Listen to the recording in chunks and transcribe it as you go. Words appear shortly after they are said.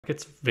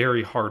It's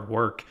very hard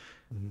work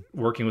Mhm.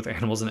 working with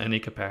animals in any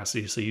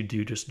capacity, so you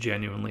do just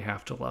genuinely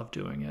have to love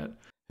doing it.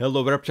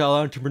 Hello, reptile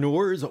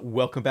entrepreneurs.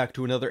 Welcome back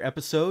to another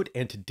episode.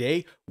 And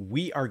today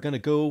we are going to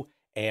go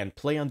and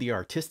play on the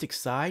artistic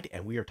side.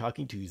 And we are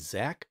talking to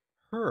Zach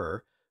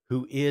Herr,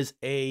 who is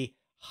a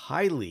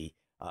highly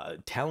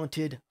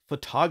talented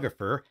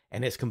photographer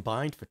and has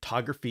combined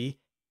photography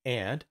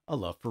and a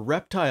love for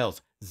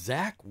reptiles.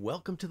 Zach,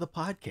 welcome to the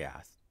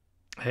podcast.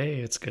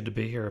 Hey, it's good to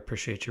be here.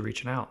 Appreciate you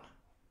reaching out.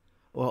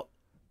 Well,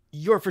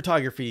 your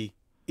photography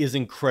is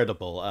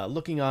incredible.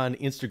 Looking on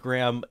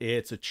Instagram,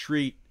 it's a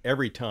treat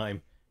every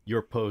time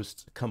your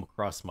posts come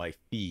across my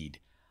feed.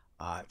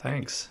 Uh,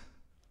 Thanks.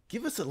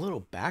 Give us a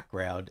little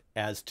background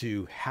as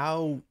to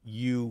how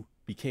you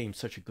became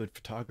such a good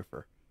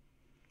photographer.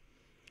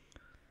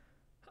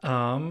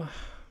 Um,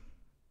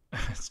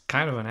 it's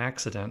kind of an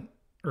accident,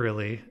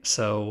 really.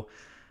 So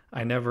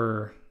I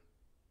never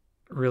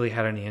really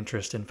had any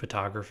interest in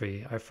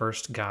photography. I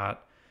first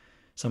got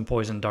some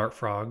poison dart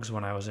frogs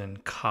when I was in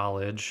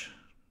college,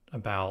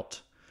 about,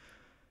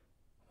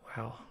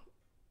 wow,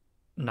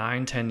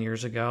 9, 10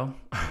 years ago.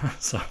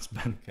 So it's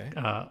been Okay.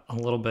 a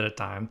little bit of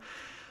time.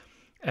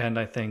 And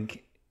I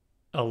think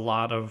a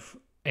lot of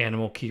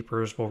animal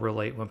keepers will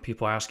relate when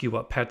people ask you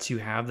what pets you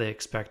have. They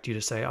expect you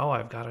to say, "Oh,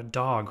 I've got a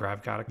dog," or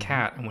 "I've got a Hmm.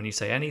 cat." And when you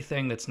say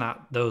anything that's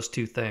not those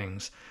two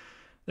things,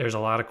 there's a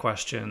lot of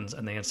questions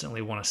and they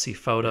instantly want to see Yeah.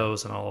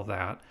 photos and all of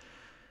that.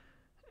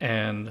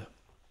 And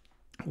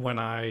when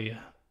I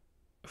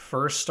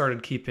first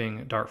started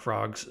keeping dart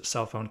frogs,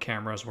 cell phone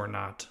cameras were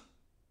not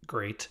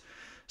great.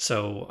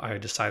 So I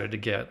decided to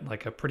get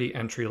like a pretty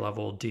entry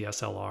level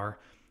DSLR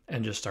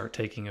and just start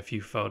taking a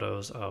few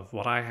photos of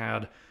what I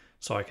had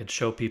so I could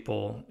show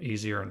people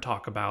easier and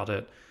talk about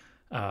it.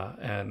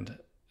 And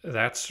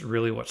that's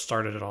really what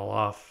started it all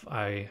off.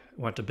 I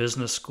went to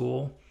business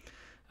school,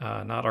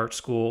 not art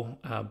school,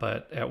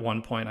 but at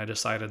one point I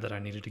decided that I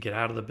needed to get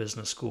out of the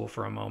business school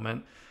for a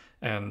moment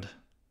and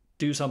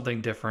do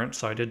something different.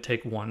 So I did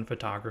take one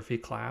photography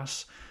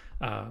class,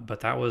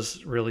 but that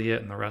was really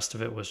it. And the rest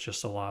of it was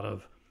just a lot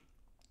of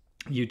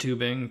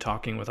YouTubing,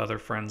 talking with other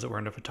friends that were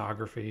into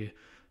photography.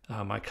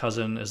 My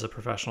cousin is a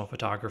professional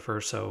photographer,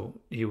 so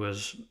he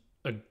was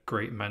a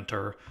great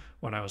mentor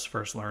when I was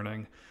first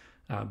learning.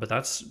 But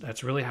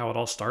that's really how it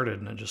all started,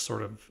 and it just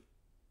sort of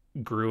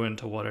grew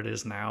into what it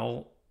is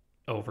now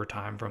over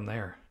time from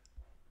there.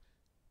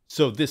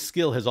 So this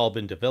skill has all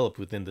been developed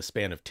within the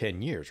span of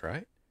 10 years,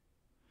 right?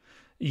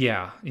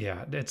 Yeah,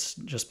 yeah, it's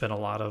just been a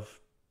lot of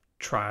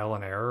trial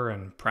and error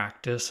and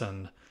practice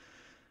and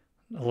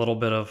a little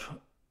bit of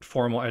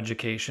formal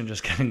education,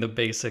 just getting the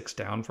basics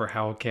down for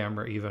how a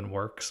camera even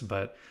works.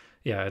 But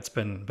yeah, it's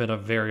been a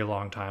very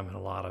long time and a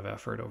lot of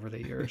effort over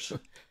the years.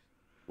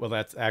 Well,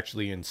 that's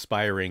actually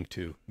inspiring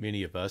to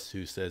many of us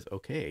who says,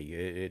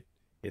 okay,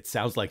 it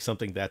sounds like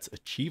something that's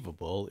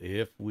achievable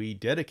if we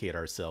dedicate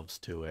ourselves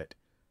to it.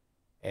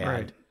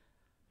 Right.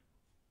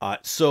 And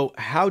so,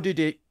 how did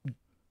it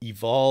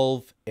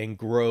evolve and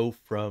grow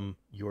from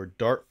your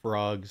dart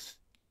frogs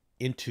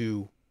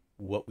into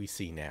what we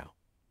see now?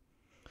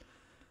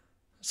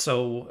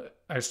 So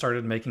I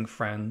started making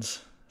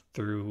friends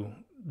through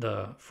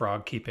the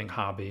frog keeping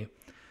hobby,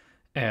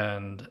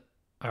 and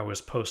I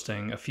was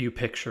posting a few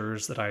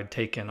pictures that I had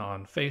taken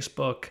on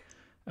Facebook.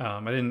 I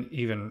didn't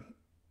even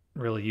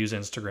really use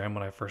Instagram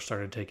when I first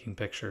started taking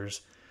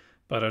pictures,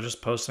 but I was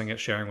just posting it,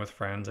 sharing with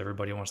friends.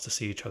 Everybody wants to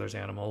see each other's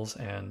animals.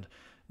 And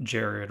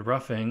Jared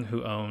Ruffing,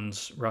 who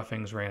owns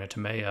Ruffing's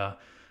Ranitomea,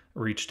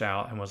 reached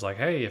out and was like,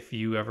 "Hey, if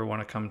you ever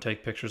want to come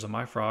take pictures of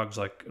my frogs,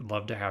 like, I'd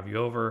love to have you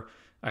over."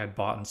 I had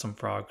bought some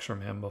frogs from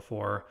him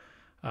before.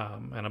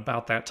 And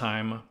about that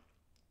time,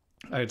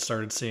 I had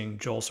started seeing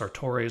Joel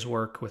Sartore's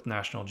work with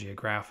National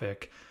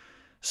Geographic.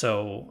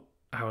 So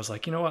I was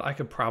like, you know what? I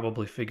could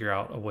probably figure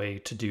out a way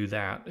to do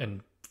that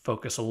and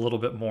focus a little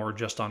bit more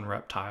just on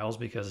reptiles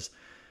because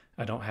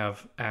I don't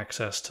have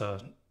access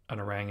to an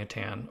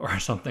orangutan or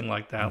something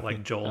like that,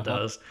 like Joel Uh-huh.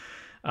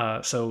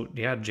 does. So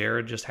yeah,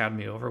 Jared just had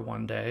me over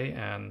one day,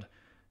 and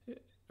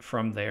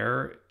from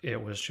there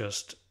it was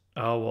just,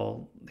 oh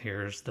well,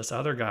 here's this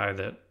other guy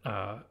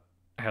that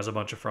has a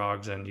bunch of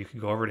frogs, and you could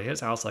go over to his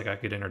house. Like I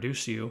could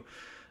introduce you,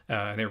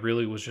 and it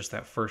really was just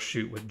that first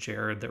shoot with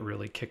Jared that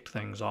really kicked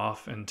things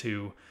off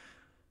into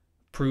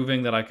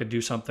proving that I could do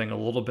something a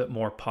little bit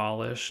more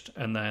polished.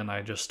 And then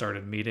I just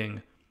started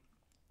meeting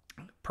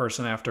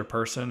person after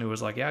person who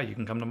was like, yeah, you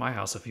can come to my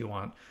house if you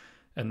want.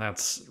 And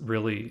that's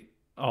really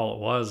all it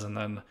was. And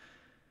then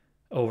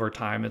over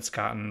time, it's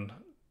gotten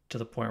to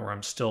the point where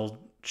I'm still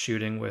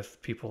shooting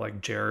with people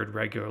like Jared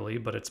regularly,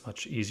 but it's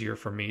much easier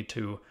for me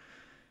to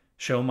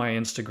show my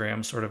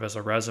Instagram sort of as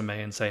a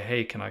resume and say,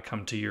 hey, can I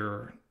come to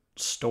your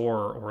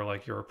store or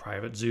like your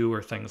private zoo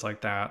or things like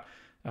that?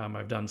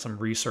 I've done some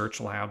research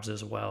labs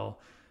as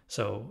well.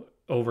 So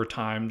over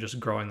time,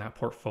 just growing that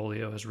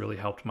portfolio has really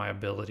helped my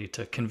ability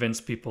to convince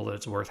people that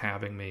it's worth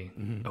having me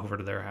Mhm. over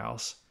to their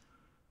house.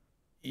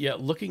 Yeah,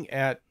 looking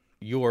at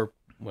your,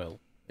 well,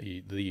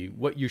 The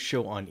what you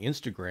show on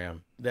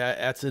Instagram,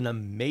 that's an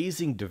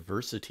amazing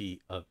diversity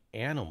of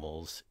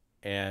animals.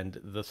 And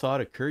the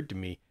thought occurred to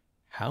me,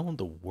 how in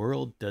the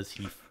world does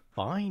he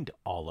find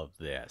all of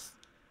this?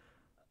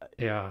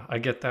 Yeah, I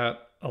get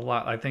that a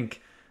lot. I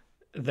think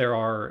there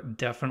are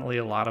definitely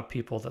a lot of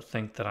people that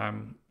think that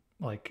I'm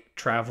like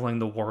traveling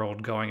the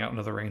world, going out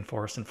into the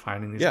rainforest and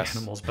finding these Yes,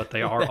 animals, but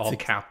they are that's all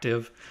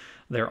captive.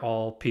 They're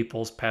all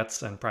people's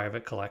pets and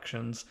private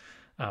collections.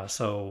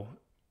 So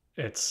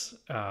it's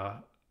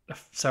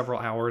several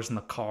hours in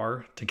the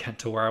car to get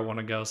to where I want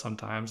to go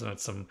sometimes, and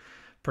it's some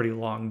pretty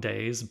long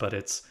days, but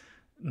it's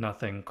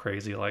nothing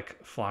crazy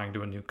like flying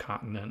to a new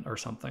continent or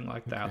something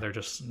like that. okay.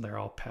 They're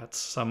all pets.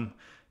 Some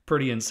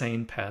pretty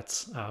insane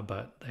pets,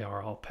 but they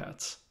are all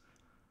pets.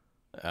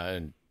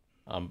 And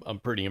I'm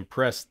pretty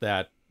impressed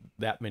that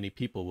that many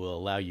people will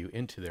allow you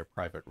into their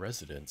private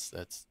residence.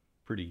 That's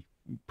pretty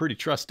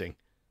trusting.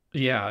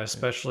 Yeah,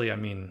 especially, I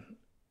mean,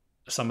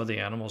 some of the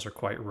animals are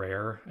quite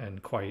rare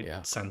and quite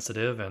Yeah.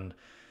 sensitive, and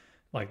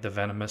like the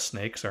venomous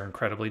snakes are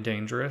incredibly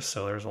dangerous.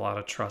 So there's a lot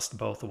of trust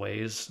both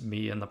ways,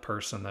 me and the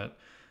person that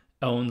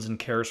owns and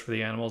cares for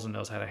the animals and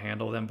knows how to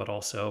handle them, but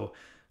also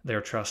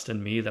their trust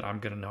in me that I'm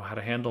going to know how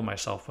to handle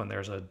myself when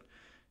there's a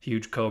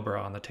huge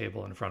cobra on the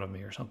table in front of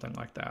me or something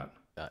like that.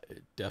 Uh,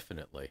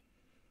 Definitely.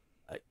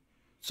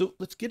 So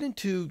let's get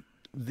into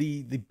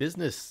the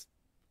business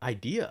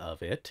idea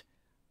of it.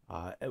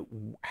 Uh,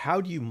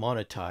 how do you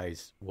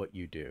monetize what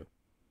you do?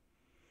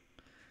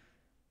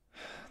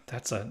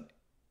 That's an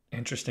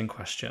interesting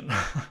question.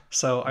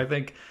 So I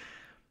think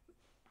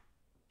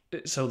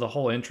so the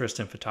whole interest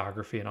in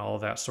photography and all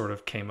of that sort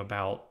of came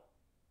about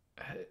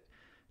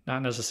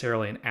not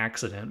necessarily an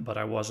accident, but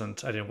I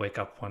didn't wake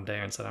up one day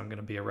and said I'm going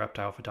to be a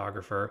reptile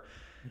photographer.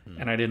 Hmm.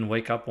 And I didn't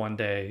wake up one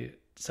day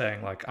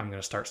saying like I'm going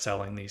to start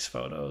selling these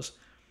photos.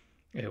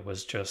 It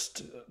was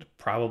just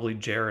probably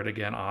Jared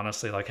again,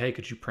 honestly, like, hey,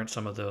 could you print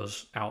some of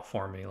those out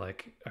for me?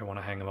 Like, I want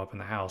to hang them up in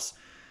the house.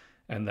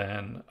 And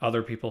then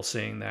other people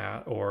seeing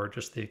that, or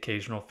just the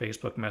occasional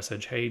Facebook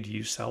message, hey, do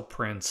you sell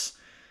prints?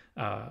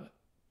 Uh,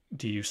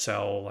 do you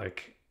sell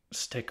like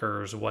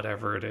stickers,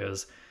 whatever it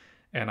is?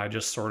 And I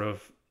just sort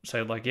of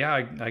said, like,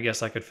 yeah, I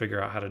guess I could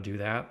figure out how to do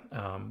that.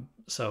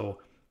 So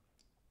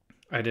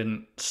I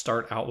didn't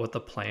start out with a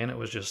plan. It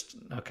was just,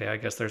 okay, I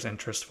guess there's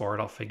interest for it.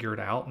 I'll figure it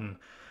out. And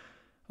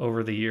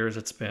over the years,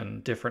 it's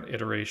been different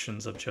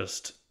iterations of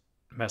just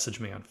message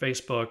me on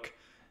Facebook.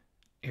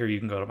 Here you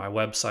can go to my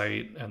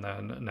website. And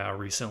then now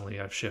recently,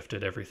 I've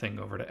shifted everything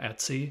over to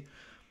Etsy.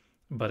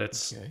 But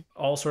it's Okay.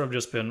 all sort of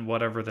just been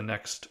whatever the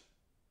next,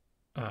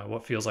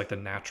 what feels like the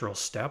natural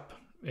step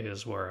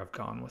is where I've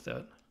gone with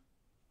it.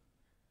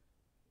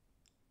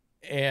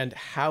 And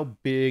how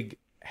big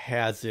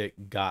has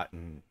it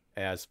gotten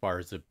as far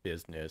as a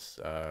business?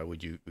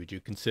 Would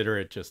you consider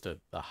it just a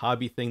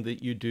hobby thing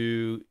that you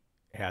do?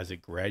 Has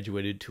it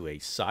graduated to a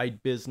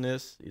side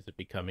business? Is it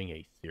becoming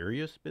a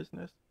serious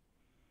business?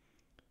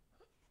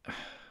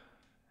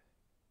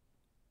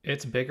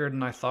 It's bigger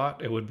than I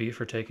thought it would be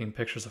for taking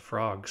pictures of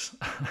frogs.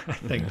 I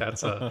think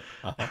that's a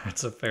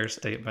fair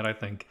statement. I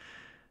think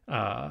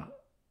uh,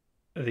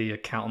 the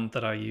accountant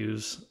that I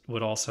use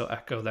would also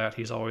echo that.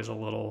 He's always a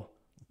little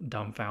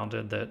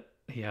dumbfounded that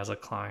he has a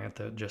client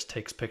that just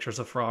takes pictures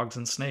of frogs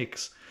and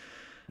snakes.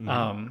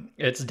 Hmm.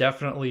 It's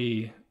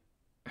definitely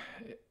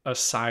a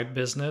side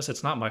business.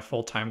 It's not my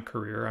full time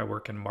career. I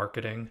work in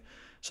marketing,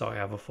 so I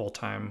have a full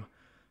time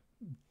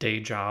day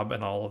job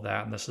and all of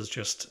that. And this is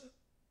just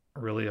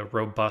really a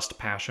robust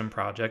passion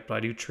project, but I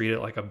do treat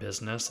it like a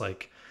business.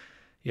 Like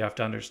you have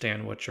to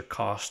understand what your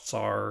costs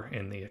are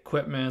in the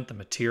equipment, the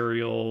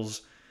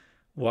materials,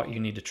 what you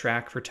need to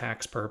track for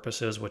tax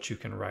purposes, what you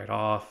can write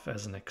off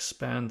as an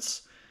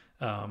expense,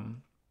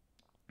 um,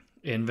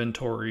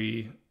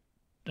 inventory,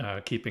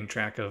 keeping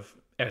track of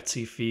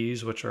Etsy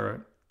fees, which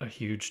are a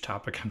huge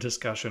topic of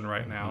discussion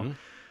right now. Hmm.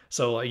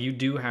 So you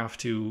do have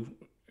to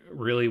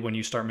really, when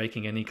you start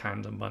making any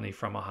kind of money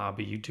from a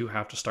hobby, you do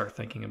have to start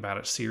thinking about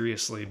it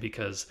seriously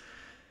because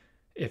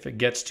if it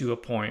gets to a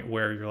point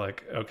where you're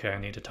like, okay, I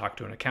need to talk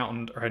to an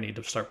accountant or I need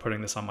to start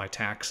putting this on my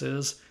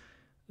taxes,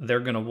 they're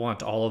going to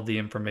want all of the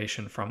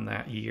information from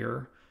that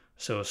year.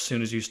 So as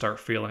soon as you start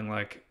feeling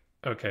like,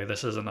 okay,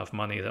 this is enough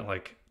money that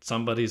like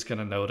somebody's going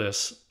to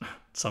notice,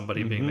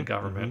 somebody being the Hmm.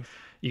 Hmm. government,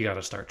 you got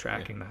to start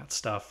Yeah. tracking that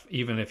stuff.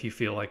 Even if you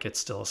feel like it's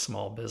still a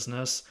small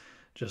business,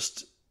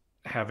 just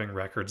having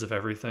records of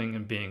everything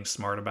and being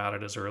smart about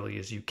it as early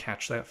as you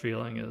catch that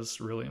feeling is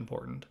really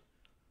important.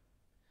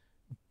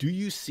 Do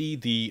you see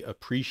the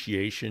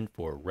appreciation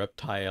for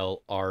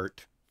reptile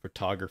art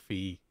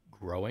photography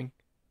growing?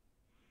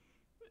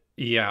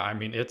 Yeah, I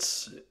mean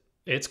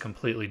it's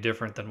completely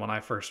different than when I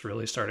first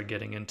really started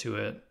getting into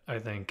it. I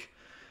think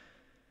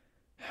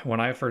when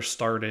I first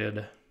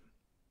started,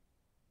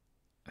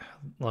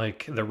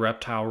 like the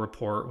Reptile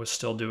Report was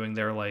still doing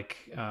their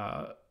like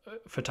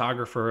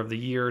photographer of the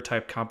year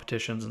type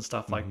competitions and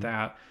stuff like Hmm.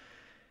 that.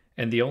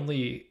 And the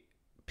only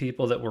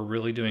people that were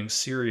really doing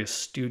serious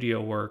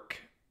studio work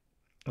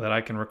that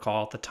I can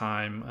recall at the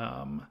time,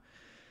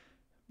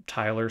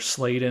 Tyler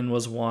Sladen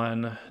was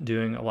one,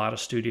 doing a lot of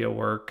studio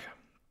work.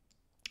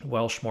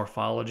 Welsh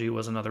Morphology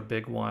was another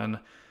big one.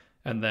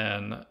 And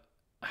then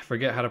I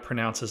forget how to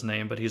pronounce his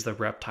name, but he's the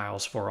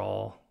Reptiles for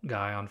All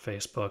guy on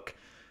Facebook.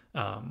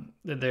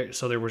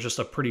 So there was just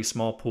a pretty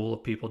small pool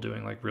of people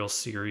doing like real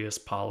serious,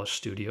 polished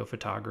studio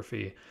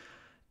photography.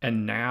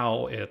 And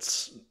now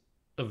it's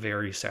a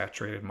very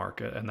saturated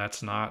market. And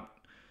that's not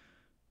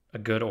a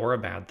good or a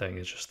bad thing.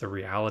 It's just the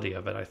reality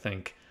of it. I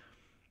think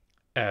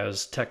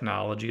as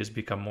technology has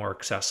become more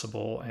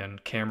accessible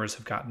and cameras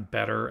have gotten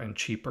better and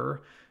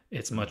cheaper,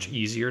 it's much Mm-hmm.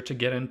 easier to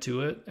get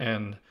into it.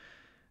 And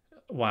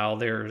while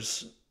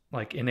there's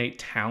like innate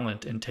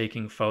talent in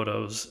taking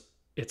photos,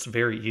 it's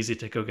very easy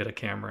to go get a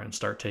camera and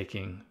start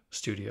taking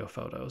studio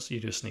photos. You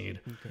just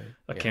need Okay.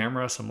 a Yeah.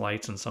 camera, some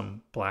lights, and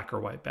some black or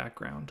white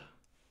background.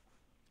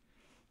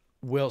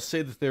 Well,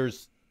 say that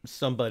there's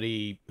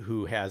somebody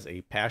who has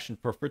a passion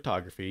for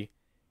photography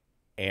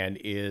and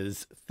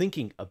is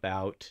thinking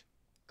about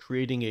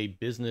creating a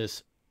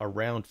business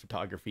around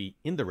photography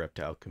in the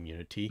reptile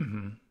community.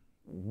 Mm-hmm.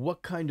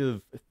 What kind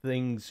of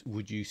things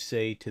would you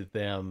say to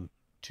them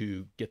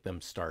to get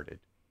them started?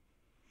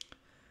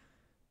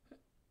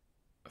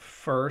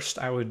 First,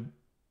 I would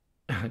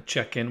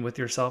check in with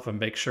yourself and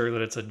make sure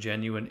that it's a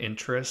genuine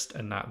interest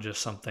and not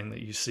just something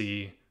that you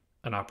see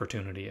an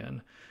opportunity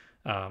in.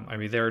 I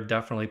mean, there are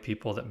definitely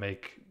people that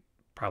make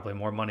probably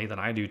more money than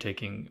I do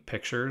taking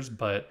pictures,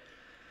 but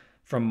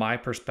from my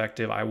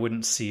perspective, I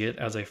wouldn't see it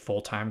as a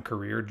full time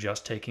career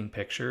just taking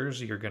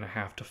pictures. You're going to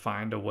have to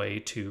find a way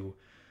to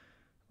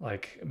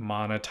like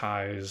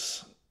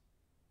monetize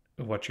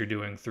what you're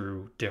doing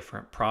through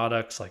different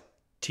products like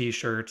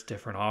t-shirts,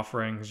 different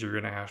offerings. You're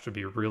going to have to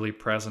be really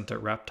present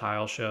at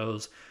reptile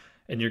shows,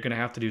 and you're going to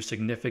have to do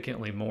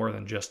significantly more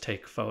than just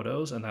take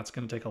photos, and that's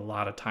going to take a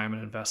lot of time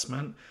and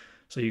investment.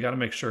 So you got to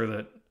make sure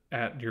that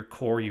at your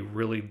core you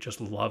really just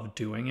love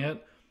doing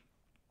it,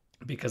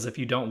 because if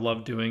you don't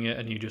love doing it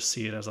and you just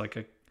see it as like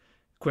a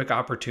quick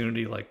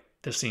opportunity, like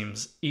this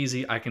seems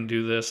easy, I can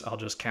do this, I'll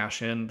just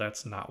cash in,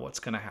 that's not what's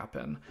going to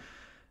happen.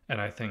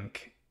 And I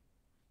think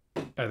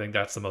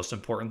that's the most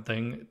important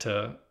thing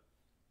to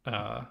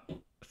uh,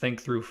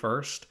 think through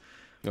first.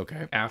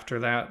 Okay. After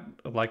that,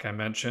 like I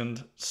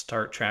mentioned,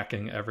 start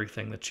tracking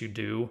everything that you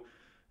do,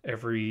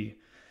 every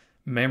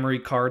memory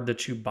card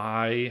that you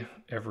buy,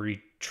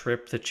 every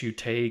trip that you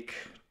take,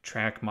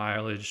 track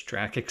mileage,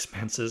 track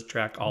expenses,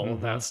 track all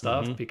of Mm-hmm. that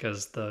Mm-hmm. stuff,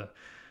 because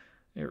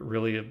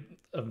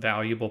a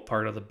valuable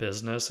part of the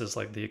business is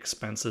like the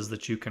expenses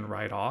that you can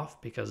write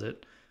off, because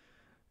it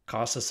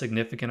costs a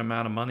significant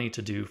amount of money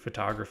to do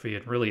photography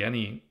and really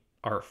any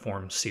art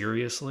form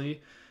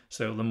seriously.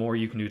 So the more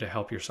you can do to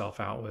help yourself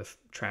out with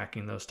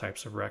tracking those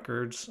types of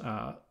records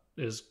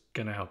is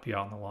going to help you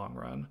out in the long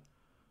run.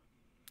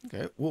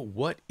 Okay. Well,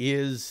 what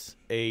is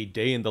a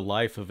day in the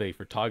life of a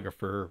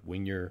photographer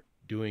when you're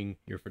doing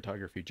your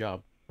photography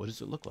job? What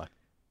does it look like?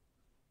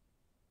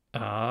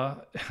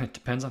 It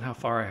depends on how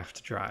far I have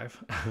to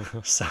drive.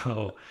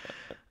 So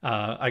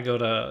I go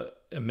to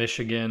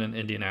Michigan and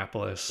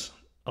Indianapolis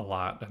a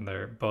lot, and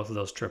they're both of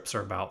those trips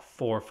are about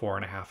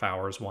 4.5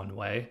 hours one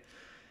way.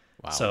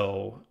 Wow.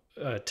 So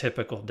a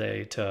typical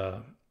day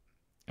to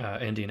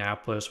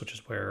Indianapolis, which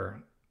is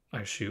where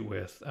I shoot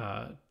with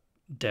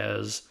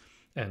Dez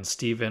and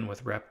Steven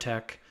with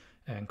Reptech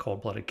and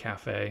Cold Blooded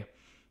Cafe.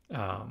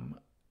 Um,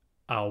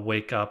 I'll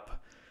wake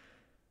up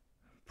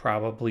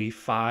probably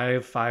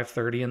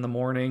 5:30 in the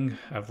morning.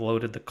 I've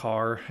loaded the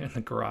car in the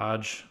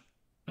garage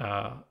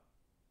uh,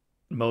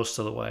 most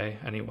of the way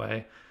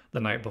anyway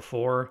the night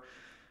before.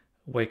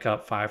 Wake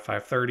up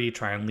 5:30,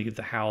 try and leave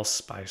the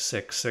house by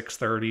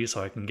 6:30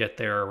 so I can get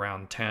there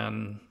around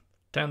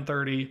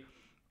 10:30,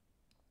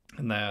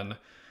 and then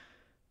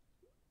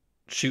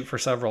shoot for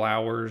several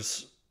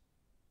hours,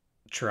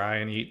 try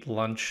and eat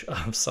lunch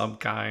of some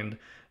kind,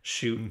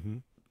 shoot Mm-hmm.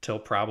 till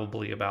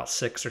probably about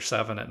 6 or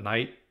 7 at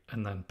night,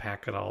 and then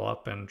pack it all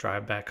up and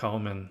drive back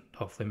home and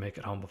hopefully make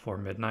it home before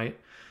midnight.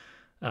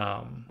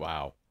 Um,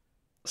 Wow.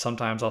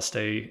 Sometimes I'll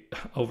stay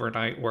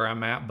overnight where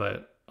I'm at,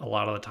 but a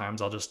lot of the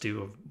times I'll just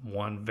do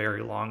one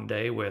very long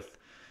day with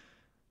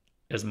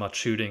as much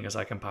shooting as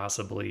I can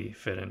possibly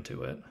fit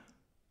into it.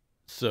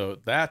 So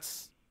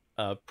that's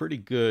a pretty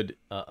good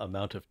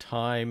amount of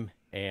time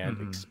and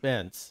Hmm.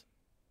 expense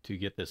to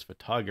get this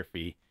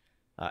photography.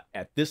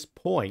 At this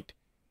point,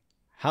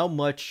 how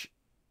much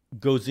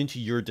goes into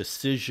your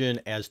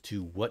decision as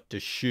to what to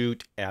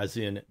shoot, as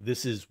in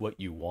this is what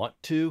you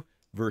want to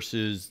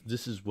versus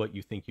this is what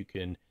you think you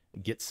can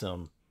get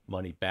some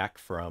money back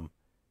from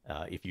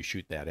if you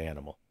shoot that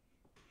animal?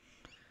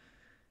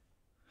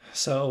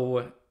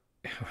 So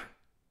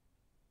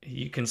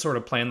you can sort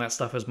of plan that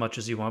stuff as much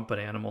as you want, but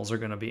animals are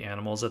going to be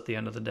animals at the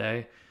end of the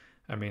day.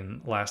 I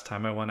mean, last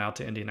time I went out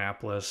to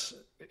Indianapolis,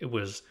 it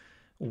was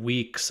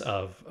weeks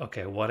of,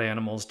 okay, what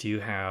animals do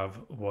you have?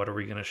 What are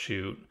we going to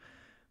shoot?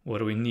 What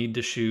do we need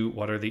to shoot?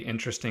 What are the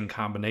interesting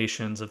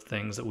combinations of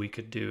things that we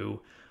could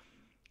do?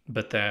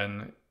 But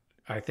then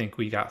I think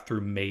we got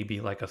through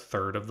maybe like a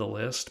third of the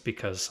list,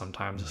 because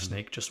sometimes a Mm-hmm.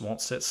 snake just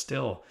won't sit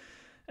still.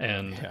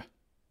 And Yeah.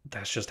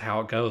 that's just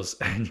how it goes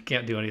and you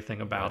can't do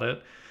anything Yeah. about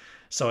it.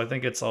 So I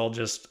think it's all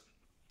just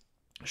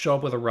show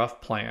up with a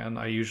rough plan.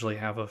 I usually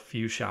have a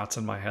few shots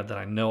in my head that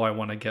I know I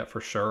want to get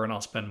for sure, and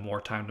I'll spend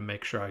more time to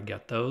make sure I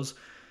get those.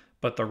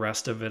 But the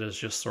rest of it is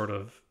just sort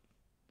of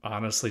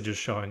honestly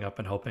just showing up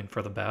and hoping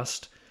for the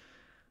best.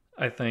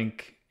 I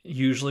think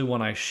usually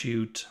when I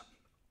shoot,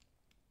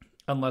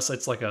 unless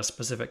it's like a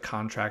specific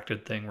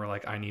contracted thing where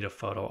like I need a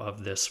photo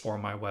of this for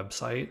my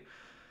website,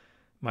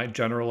 my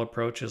general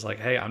approach is like,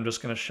 hey, I'm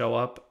just going to show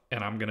up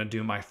and I'm going to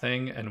do my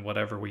thing, and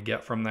whatever we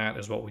get from that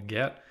is what we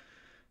get.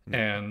 Mhm.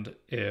 And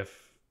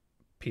if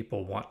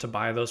people want to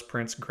buy those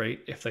prints,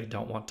 great. If they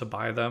don't want to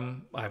buy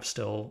them, I've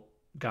still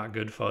got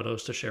good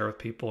photos to share with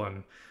people.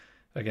 And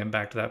again,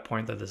 back to that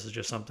point that this is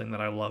just something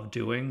that I love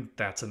doing,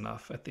 that's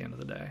enough at the end of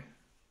the day.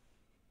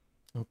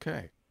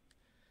 Okay.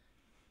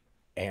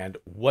 And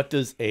what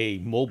does a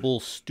mobile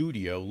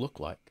studio look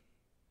like?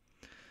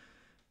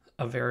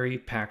 A very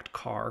packed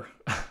car.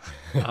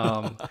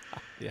 um,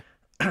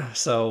 Yeah.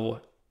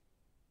 so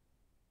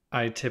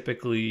I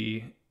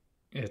typically,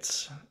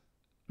 it's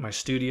my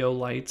studio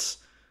lights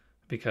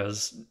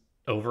because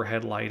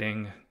overhead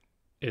lighting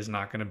is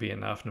not going to be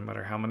enough. No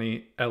matter how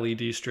many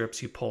LED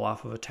strips you pull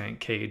off of a tank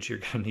cage, you're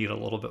going to need a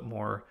little bit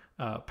more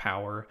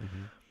power.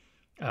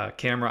 Hmm.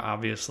 Camera,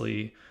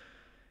 obviously,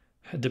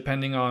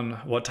 depending on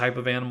what type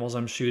of animals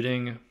I'm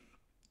shooting,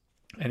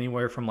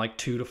 anywhere from like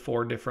 2 to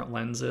 4 different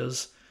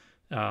lenses.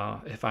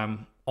 If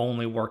I'm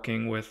only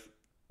working with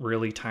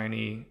really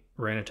tiny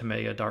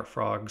Ranitomea dart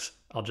frogs,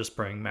 I'll just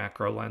bring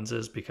macro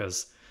lenses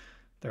because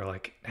they're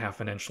like half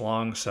an inch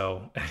long.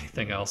 So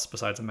anything Hmm. else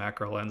besides a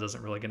macro lens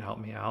isn't really going to help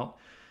me out.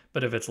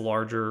 But if it's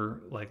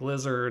larger, like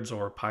lizards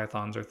or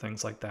pythons or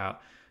things like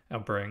that, I'll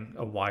bring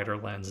a wider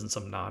lens and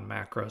some non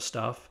macro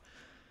stuff.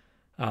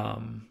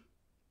 Um,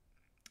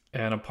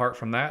 and apart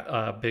from that,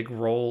 a big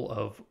roll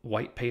of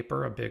white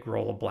paper, a big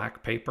roll of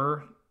black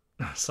paper,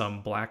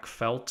 some black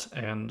felt,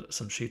 and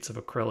some sheets of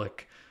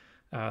acrylic.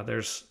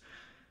 There's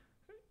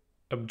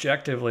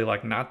objectively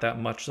like not that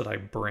much that I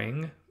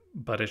bring,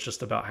 but it's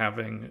just about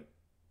having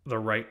the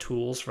right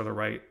tools for the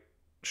right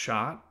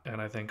shot.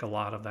 And I think a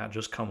lot of that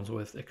just comes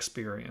with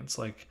experience.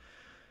 Like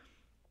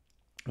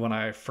when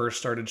I first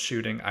started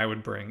shooting, I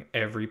would bring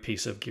every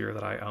piece of gear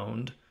that I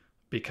owned Hmm.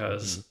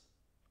 because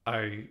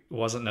I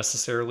wasn't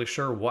necessarily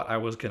sure what I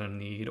was going to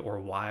need or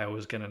why I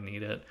was going to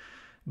need it.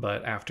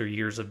 But after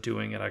years of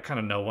doing it, I kind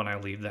of know when I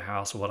leave the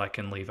house what I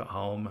can leave at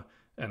home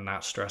and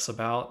not stress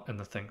about, and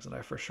the things that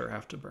I for sure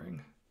have to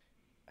bring.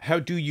 How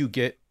do you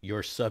get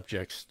your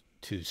subjects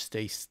to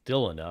stay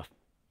still enough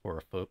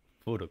for a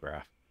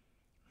photograph?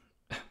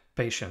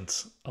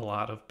 Patience, a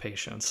lot of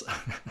patience.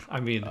 I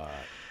mean, Uh,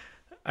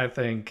 I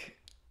think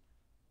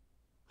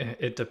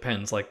it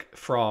depends. Like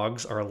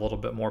frogs are a little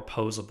bit more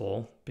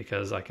posable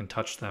because I can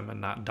touch them and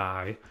not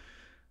die.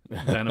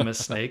 Venomous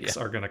yeah. snakes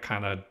are going to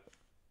kind of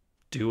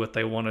do what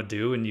they want to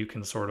do, and you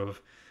can sort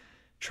of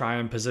try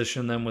and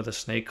position them with a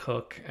snake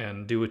hook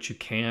and do what you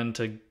can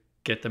to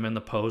get them in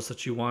the pose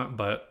that you want,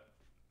 but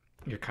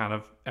you're kind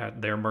of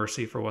at their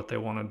mercy for what they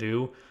want to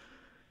do.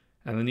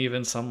 And then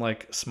even some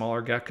like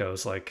smaller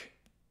geckos, like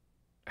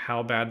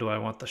how bad do I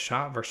want the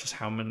shot versus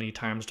how many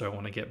times do I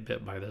want to get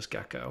bit by this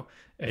gecko?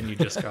 And you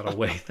just got to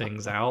weigh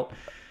things out.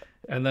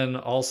 And then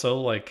also,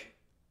 like,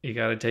 you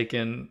got to take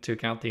into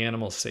account the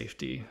animal's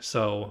safety.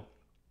 So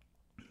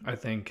I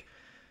think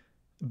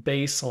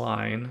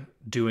baseline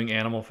doing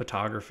animal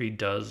photography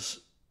does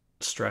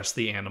stress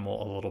the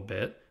animal a little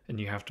bit. And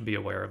you have to be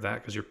aware of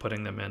that because you're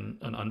putting them in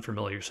an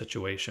unfamiliar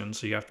situation.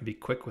 So you have to be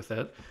quick with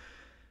it.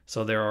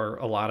 So there are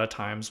a lot of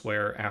times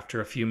where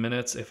after a few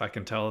minutes, if I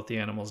can tell that the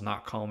animal's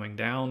not calming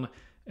down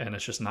and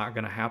it's just not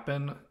going to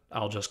happen,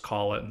 I'll just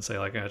call it and say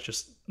like, it's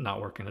just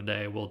not working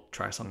today. We'll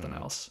try something Mm.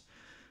 else.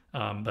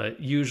 But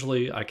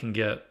usually I can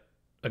get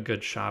a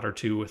good shot or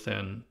two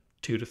within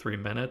 2 to 3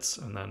 minutes,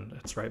 and then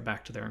it's right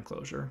back to their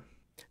enclosure.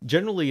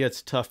 Generally,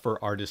 it's tough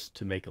for artists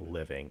to make a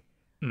living.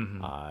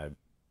 Hmm. Uh,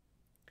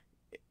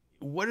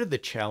 what are the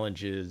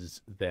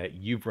challenges that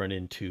you've run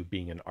into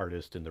being an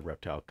artist in the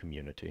reptile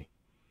community?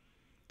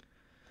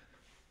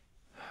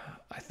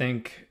 I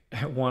think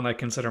one, I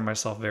consider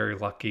myself very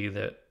lucky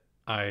that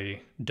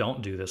I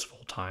don't do this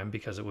full time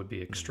because it would be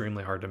Mm.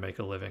 extremely hard to make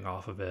a living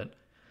off of it.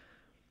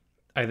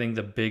 I think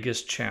the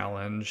biggest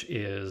challenge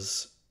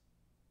is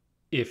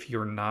if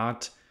you're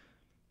not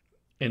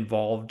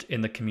involved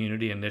in the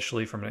community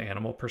initially from an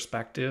animal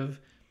perspective,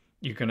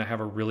 you're going to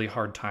have a really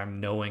hard time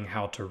knowing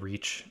how to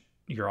reach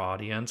your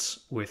audience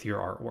with your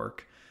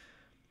artwork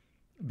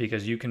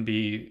because you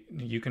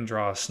can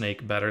draw a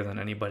snake better than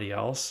anybody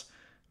else,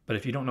 but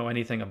if you don't know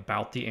anything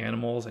about the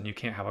animals and you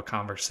can't have a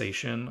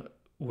conversation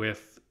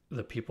with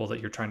the people that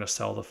you're trying to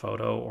sell the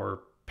photo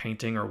or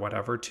painting or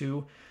whatever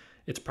to,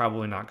 it's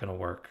probably not going to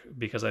work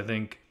because I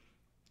think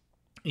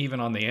even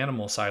on the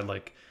animal side,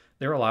 like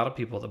there are a lot of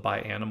people that buy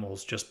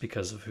animals just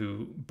because of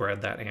who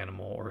bred that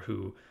animal or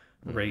who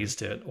Hmm.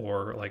 raised it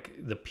or like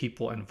the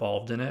people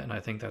involved in it. And I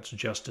think that's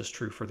just as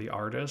true for the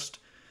artist.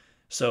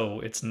 So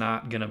it's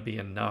not going to be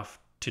enough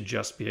to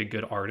just be a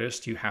good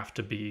artist. You have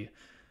to be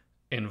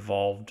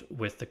involved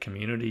with the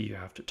community. You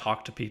have to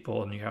talk to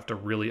people and you have to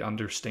really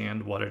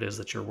understand what it is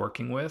that you're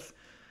working with.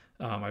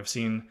 I've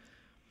seen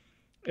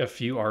a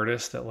few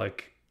artists that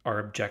like are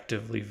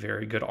objectively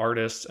very good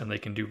artists and they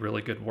can do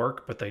really good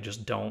work, but they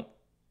just don't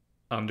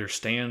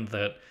understand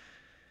that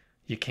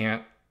you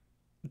can't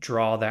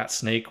draw that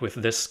snake with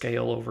this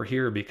scale over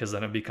here because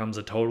then it becomes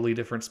a totally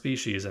different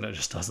species and it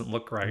just doesn't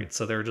look right.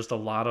 So there are just a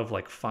lot of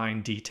like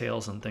fine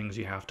details and things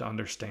you have to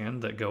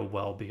understand that go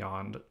well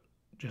beyond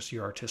just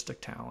your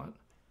artistic talent.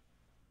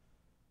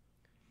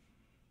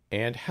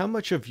 And how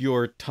much of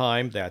your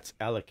time that's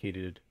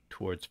allocated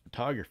towards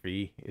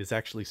photography is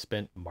actually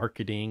spent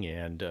marketing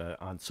and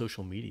on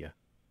social media?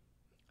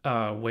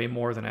 Way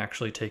more than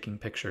actually taking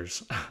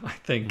pictures. I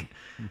think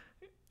Mm-hmm.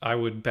 I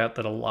would bet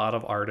that a lot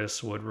of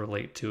artists would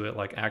relate to it.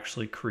 Like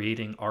actually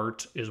creating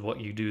art is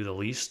what you do the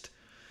least.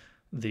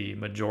 The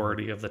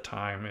majority of the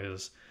time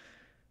is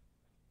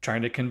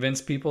trying to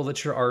convince people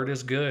that your art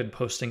is good,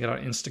 posting it on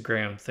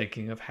Instagram,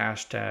 thinking of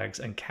hashtags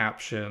and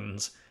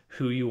captions,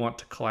 who you want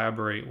to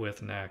collaborate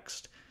with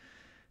next,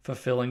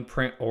 fulfilling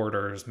print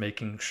orders,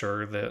 making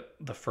sure that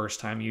the first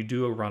time you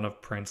do a run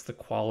of prints, the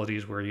quality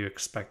is where you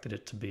expected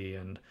it to be,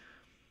 and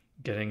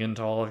getting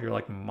into all of your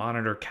like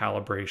monitor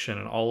calibration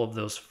and all of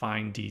those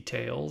fine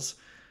details.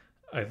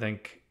 I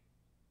think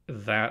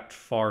that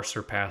far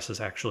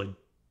surpasses actually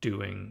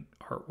doing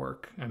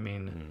artwork. I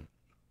mean, Mm-hmm.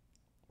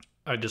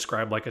 I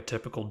described like a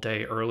typical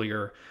day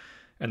earlier,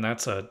 and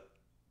that's a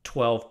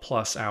 12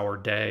 plus hour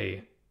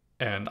day.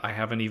 And I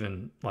haven't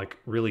even like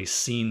really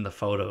seen the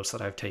photos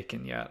that I've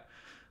taken yet.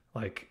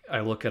 Like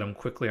I look at them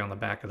quickly on the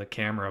back of the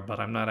camera, but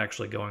I'm not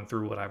actually going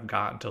through what I've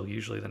got until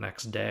usually the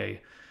next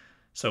day.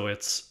 So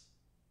it's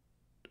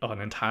an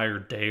entire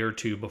day or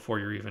two before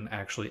you're even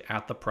actually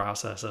at the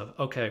process of,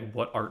 okay,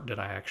 what art did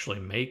I actually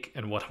make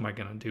and what am I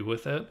going to do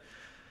with it?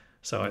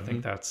 So I Mm-hmm.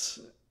 think that's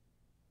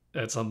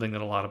something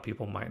that a lot of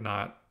people might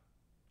not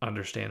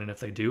understand. And if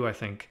they do, I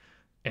think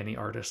any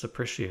artist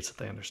appreciates that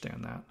they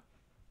understand that.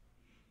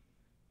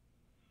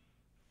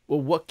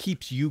 Well, what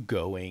keeps you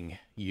going?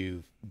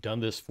 You've done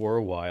this for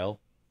a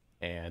while,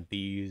 and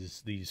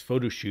these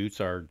photo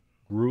shoots are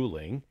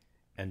grueling,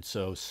 and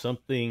so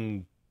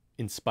something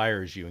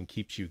inspires you and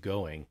keeps you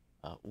going.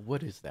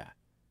 What is that?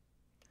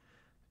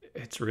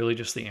 It's really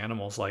just the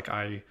animals. Like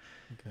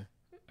Okay.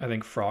 I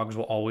think frogs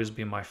will always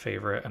be my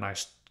favorite, and I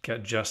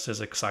get just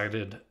as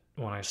excited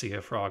when I see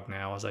a frog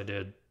now as I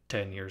did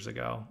 10 years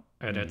ago.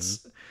 And Mm-hmm.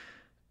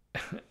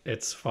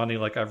 it's funny,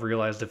 like I've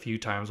realized a few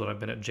times when I've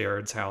been at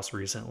Jared's house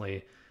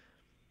recently,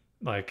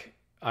 like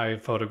I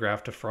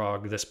photographed a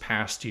frog this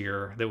past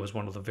year that was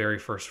one of the very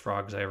first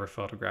frogs I ever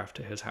photographed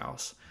at his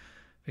house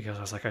because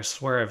I was like, I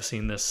swear I've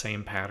seen this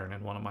same pattern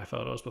in one of my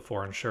photos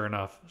before, and sure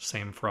enough,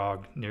 same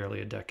frog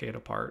nearly a decade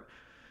apart.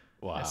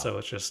 And Wow. so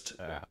it's just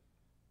Uh,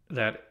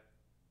 that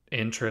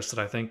interest that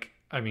I think,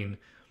 I mean,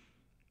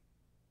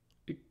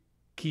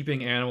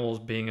 keeping animals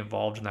being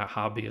involved in that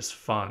hobby is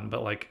fun,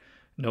 but like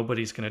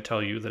nobody's going to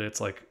tell you that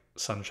it's like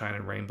sunshine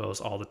and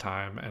rainbows all the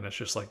time and it's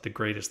just like the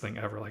greatest thing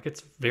ever. Like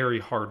it's very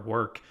hard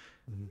work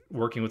mhm.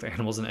 working with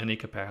animals in any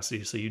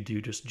capacity, so you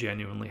do just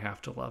genuinely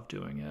have to love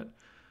doing it.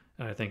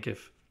 And I think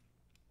if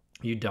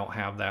you don't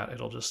have that,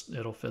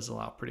 it'll fizzle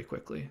out pretty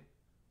quickly.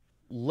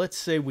 Let's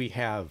say we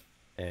have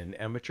an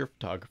amateur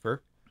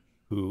photographer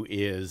who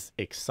is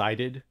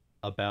excited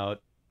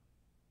about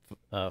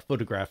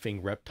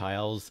photographing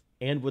reptiles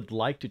and would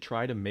like to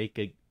try to make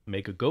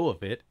a go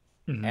of it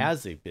Mm-hmm.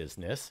 as a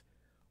business.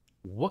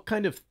 What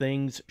kind of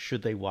things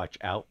should they watch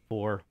out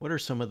for? What are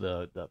some of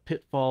the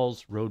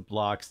pitfalls,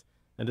 roadblocks,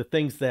 and the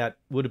things that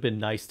would have been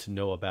nice to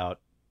know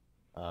about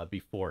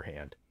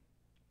beforehand?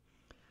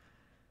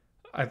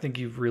 I think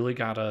you've really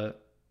got to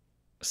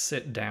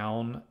sit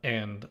down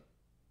and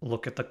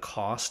look at the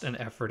cost and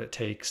effort it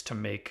takes to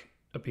make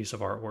a piece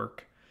of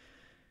artwork.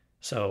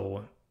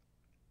 So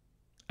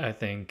I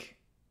think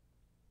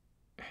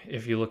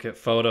if you look at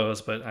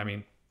photos, but I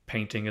mean,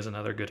 painting is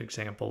another good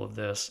example of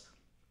this.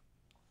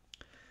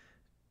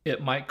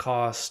 It might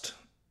cost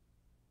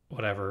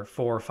whatever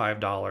 $4 or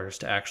 $5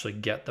 to actually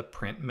get the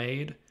print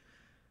made.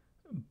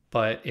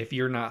 But if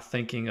you're not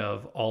thinking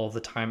of all of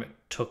the time it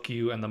took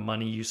you and the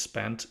money you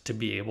spent to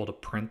be able to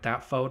print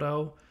that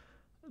photo,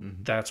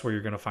 Hmm. that's where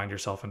you're going to find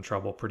yourself in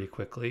trouble pretty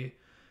quickly.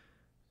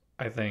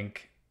 I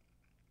think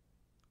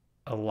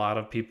a lot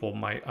of people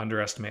might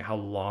underestimate how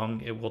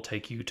long it will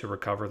take you to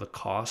recover the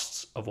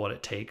costs of what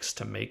it takes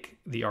to make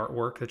the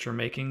artwork that you're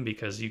making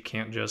because you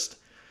can't just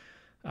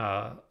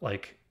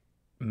like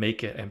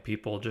make it and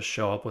people just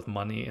show up with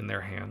money in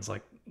their hands.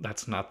 Like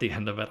that's not the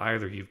end of it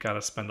either. You've got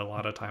to spend a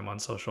lot of time on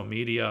social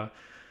media,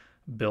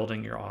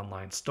 building your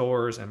online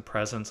stores and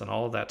presence, and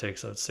all of that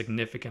takes a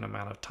significant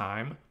amount of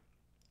time.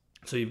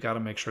 So you've got to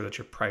make sure that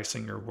you're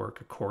pricing your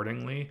work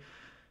accordingly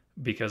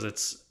because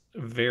it's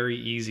very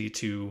easy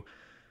to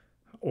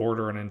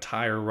order an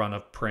entire run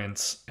of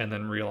prints and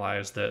then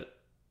realize that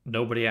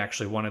nobody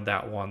actually wanted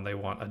that one. They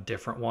want a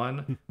different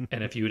one.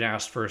 And if you had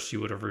asked first, you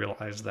would have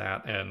realized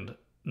that. And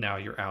now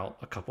you're out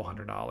a couple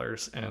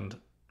 $100s and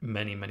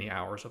many, many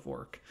hours of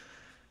work.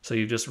 So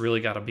you just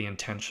really got to be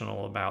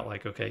intentional about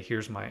like, okay,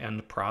 here's my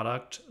end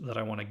product that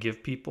I want to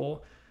give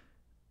people.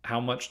 How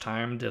much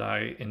time did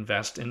I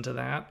invest into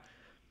that?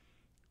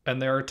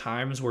 And there are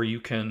times where you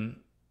can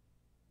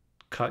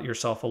cut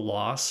yourself a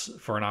loss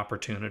for an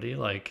opportunity.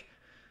 Like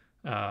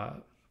uh,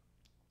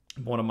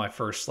 one of my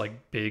first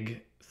like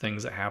big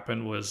things that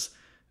happened was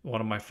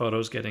one of my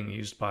photos getting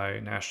used by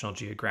National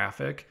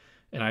Geographic,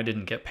 and I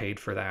didn't get paid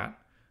for that.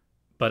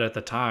 But at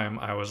the time,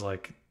 I was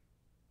like,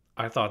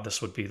 I thought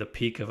this would be the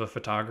peak of a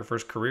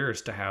photographer's career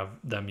is to have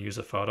them use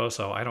a photo.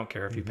 So I don't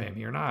care if you Mm-hmm. pay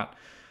me or not.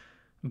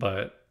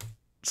 But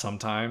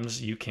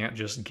sometimes you can't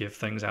just give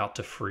things out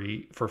to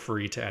free for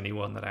free to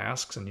anyone that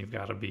asks, and you've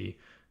got to be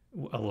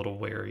a little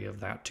wary of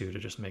that too to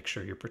just make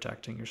sure you're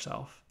protecting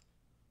yourself.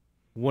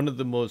 One of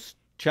the most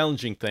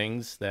challenging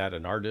things that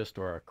an artist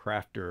or a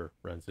crafter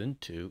runs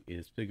into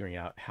is figuring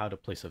out how to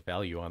place a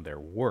value on their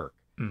work.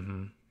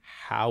 Mm-hmm.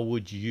 How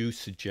would you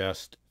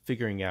suggest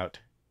figuring out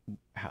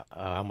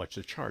how much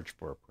to charge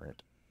for a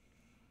print?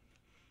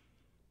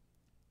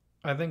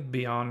 I think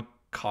beyond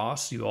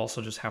costs, you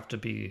also just have to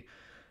be,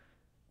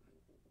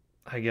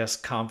 I guess,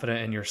 confident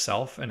in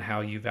yourself and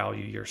how you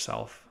value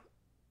yourself.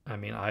 I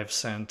mean,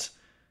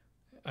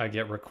 I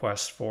get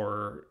requests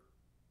for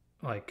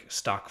like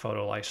stock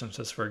photo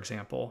licenses, for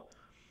example.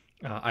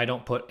 I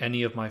don't put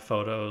any of my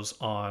photos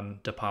on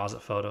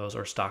deposit photos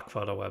or stock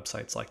photo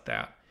websites like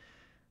that.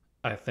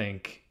 I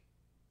think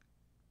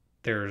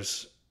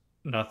there's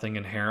nothing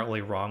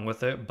inherently wrong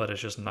with it, but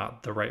it's just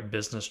not the right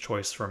business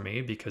choice for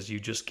me because you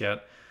just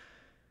get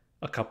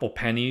a couple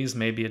pennies,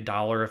 maybe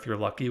 $1 if you're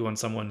lucky when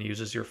someone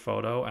uses your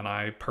photo. And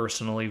I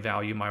personally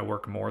value my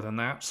work more than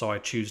that. So I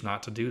choose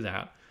not to do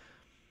that.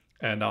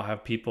 And I'll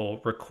have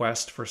people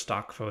request for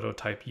stock photo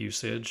type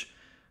usage,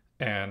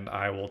 and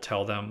I will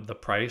tell them the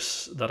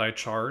price that I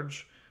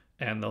charge.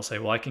 And they'll say,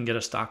 well, I can get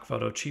a stock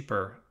photo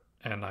cheaper.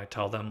 And I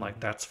tell them, like,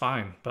 Mm-hmm. that's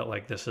fine. But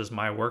like, this is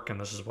my work and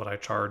this is what I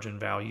charge and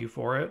value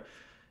for it.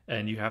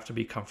 And you have to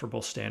be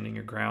comfortable standing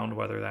your ground,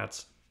 whether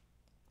that's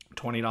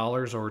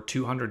 $20 or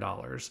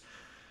 $200,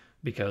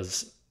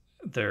 because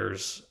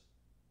there's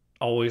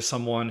always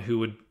someone who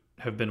would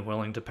have been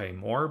willing to pay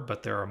more,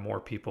 but there are more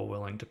people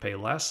willing to pay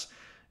less.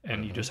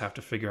 And you Mm-hmm. just have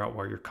to figure out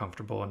where you're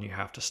comfortable and you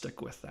have to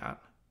stick with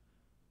that.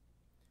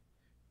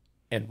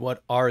 And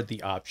what are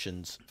the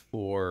options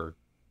for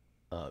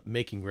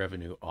making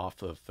revenue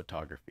off of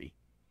photography?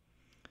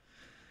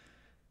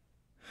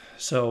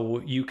 So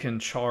you can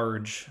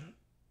charge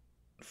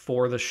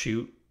for the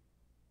shoot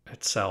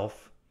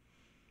itself.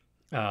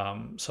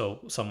 So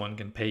someone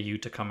can pay you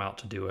to come out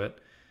to do it.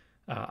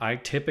 I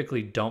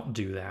typically don't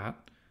do that.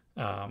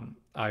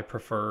 I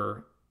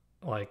prefer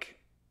like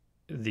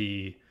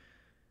the,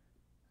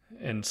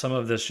 and some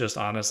of this just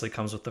honestly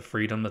comes with the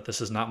freedom that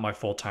this is not my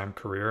full time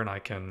career and I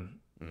can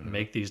Mm-hmm.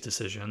 make these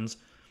decisions.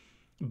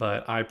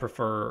 But I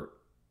prefer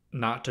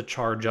not to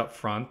charge up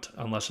front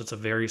unless it's a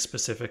very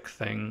specific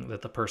thing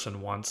that the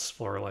person wants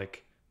for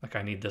like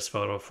I need this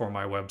photo for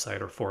my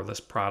website or for this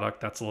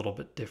product. That's a little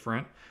bit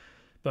different.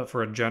 But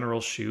for a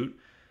general shoot,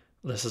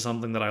 this is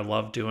something that I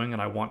love doing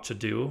and I want to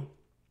do,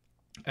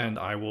 and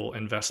I will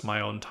invest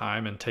my own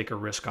time and take a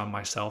risk on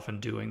myself in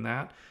doing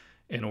that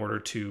in order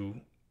to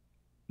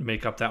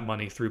make up that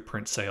money through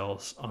print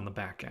sales on the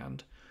back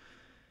end.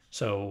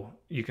 So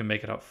you can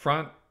make it up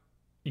front,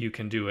 you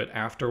can do it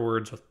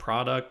afterwards with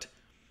product,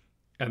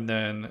 and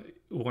then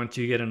once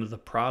you get into the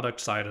product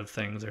side of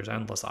things, there's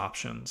endless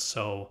options.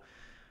 So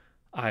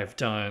I've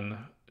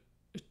done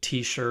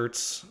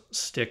t-shirts,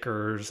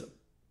 stickers,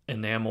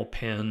 enamel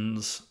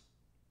pins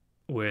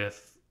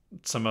with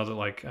some other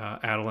like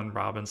Adeline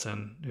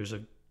Robinson, who's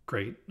a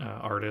great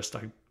artist,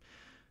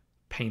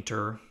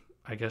 painter,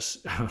 I guess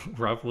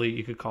roughly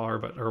you could call her,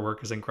 but her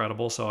work is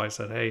incredible. So I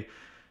said, hey,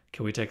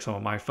 can we take some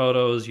of my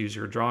photos, use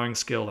your drawing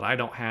skill that I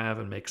don't have,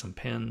 and make some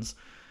pins?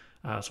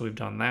 So we've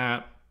done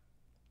that.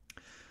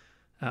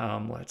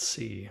 Let's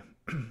see.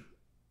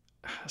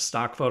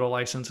 Stock photo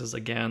licenses,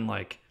 again,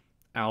 like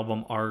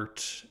album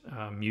art,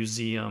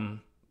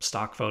 museum,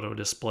 stock photo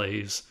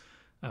displays,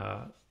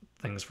 uh,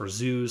 things for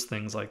zoos,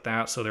 things like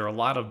that. So there are a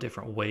lot of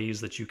different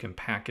ways that you can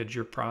package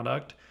your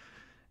product.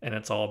 And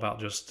it's all about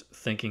just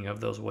thinking of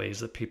those ways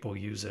that people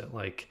use it.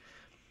 Like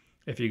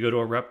if you go to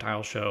a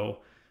reptile show,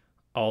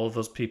 all of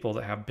those people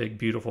that have big,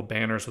 beautiful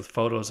banners with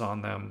photos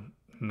on them,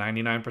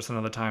 99%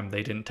 of the time,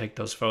 they didn't take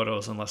those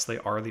photos unless they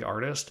are the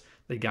artist.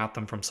 They got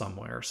them from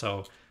somewhere.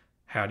 So,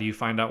 how do you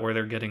find out where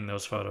they're getting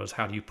those photos?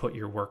 How do you put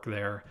your work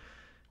there?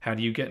 How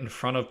do you get in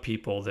front of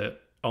people that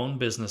own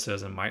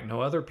businesses and might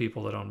know other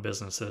people that own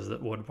businesses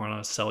that would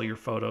want to sell your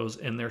photos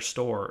in their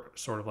store,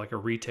 sort of like a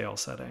retail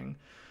setting?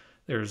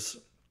 There's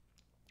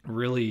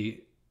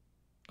really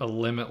a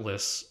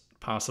limitless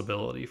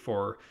possibility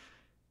for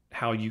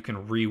how you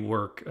can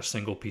rework a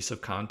single piece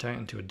of content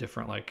into a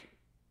different like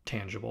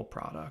tangible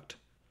product.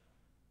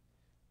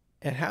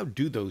 And how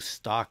do those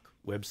stock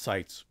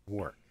websites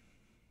work?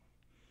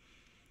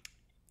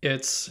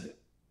 It's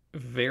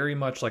very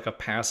much like a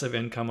passive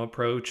income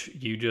approach.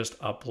 You just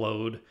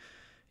upload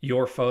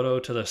your photo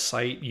to the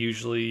site.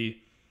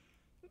 Usually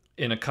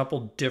in a couple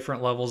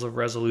different levels of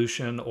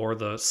resolution, or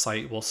the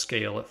site will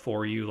scale it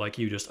for you. Like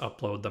you just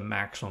upload the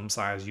maximum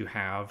size you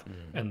have Mm.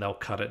 and they'll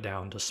cut it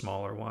down to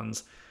smaller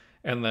ones.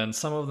 And then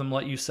some of them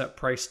let you set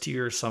price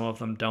tiers, some of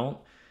them don't.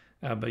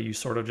 But you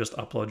sort of just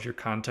upload your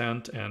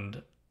content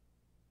and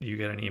you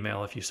get an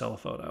email if you sell a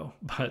photo.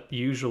 But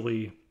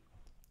usually,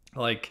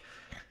 like,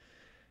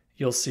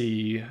 you'll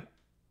see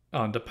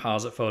on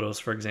deposit photos,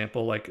 for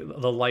example, like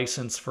the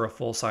license for a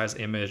full size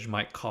image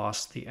might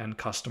cost the end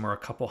customer a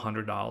couple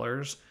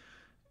 $100.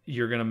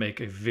 You're going to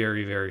make a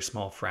very, very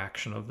small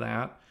fraction of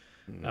that.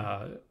 Mm.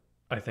 Uh,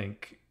 I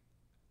think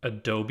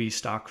Adobe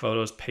stock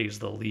photos pays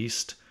the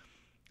least.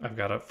 I've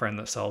got a friend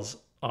that sells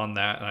on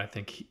that, and I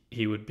think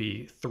he would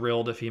be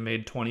thrilled if he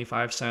made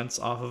 25 cents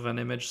off of an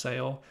image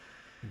sale.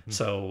 Mhm.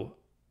 So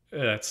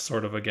that's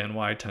sort of, again,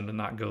 why I tend to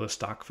not go the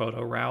stock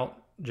photo route,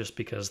 just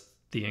because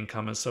the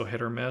income is so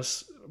hit or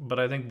miss. But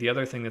I think the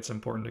other thing that's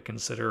important to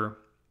consider,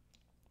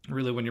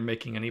 really, when you're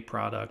making any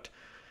product,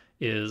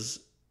 is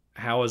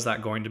how is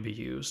that going to be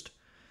used?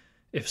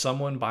 If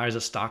someone buys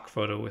a stock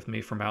photo with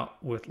me from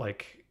out with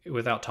like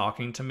without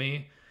talking to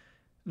me,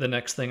 the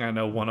next thing I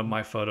know, one of Mhm.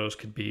 my photos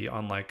could be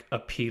on like a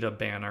PETA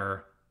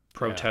banner Yeah.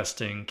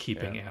 protesting Yeah.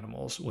 keeping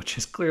animals, which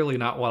is clearly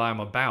not what I'm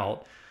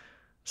about.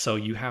 So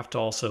you have to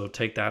also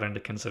take that into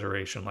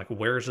consideration. Like,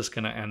 where is this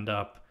going to end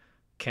up?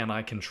 Can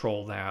I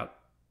control that?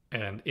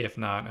 And if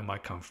not, am I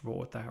comfortable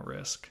with that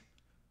risk?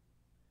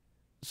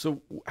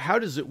 So how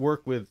does it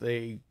work with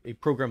a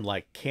program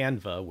like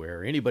Canva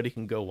where anybody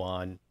can go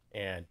on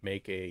and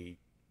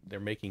they're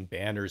making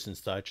banners and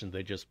such, and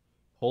they just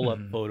pull up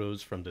Mm-hmm.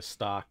 photos from the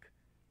stock,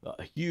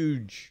 a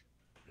huge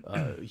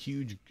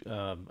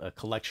a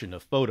collection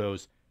of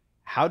photos.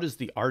 How does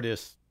the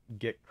artist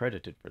get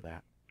credited for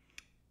that?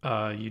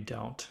 You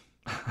don't.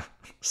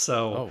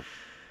 So Oh,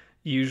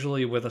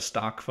 usually with a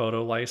stock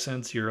photo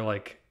license, you're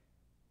like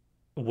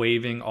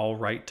waiving all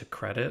right to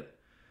credit.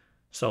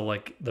 So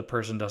like the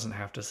person doesn't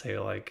have to say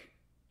like,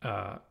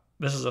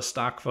 this is a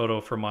stock photo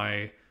for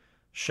my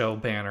show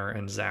banner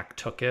and Zach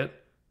took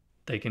it.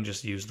 They can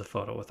just use the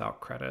photo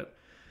without credit.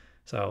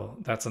 So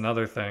that's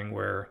another thing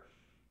where,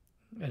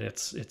 and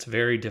it's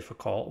very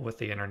difficult with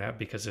the internet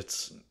because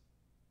it's,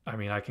 I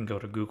mean, I can go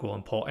to Google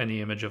and pull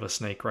any image of a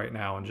snake right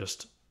now and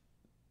just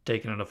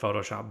take it into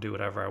Photoshop, do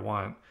whatever I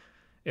want.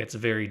 It's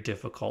very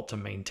difficult to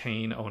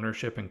maintain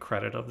ownership and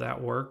credit of that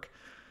work.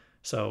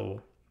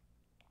 So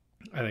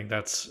I think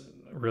that's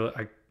really,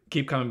 I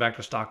keep coming back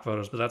to stock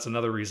photos, but that's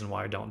another reason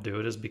why I don't do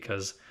it, is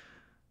because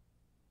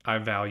I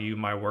value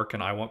my work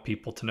and I want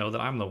people to know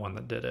that I'm the one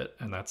that did it.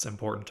 And that's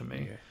important to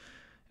me. okay.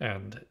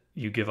 And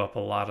you give up a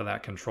lot of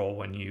that control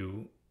when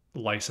you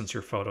license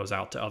your photos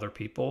out to other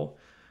people.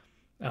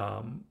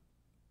 Um,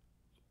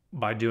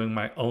 by doing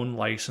my own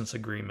license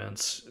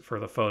agreements for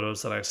the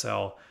photos that I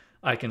sell,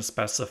 I can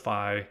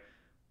specify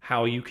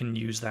how you can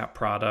use that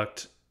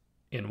product,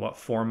 in what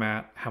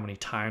format, how many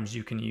times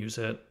you can use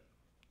it.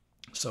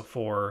 So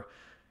for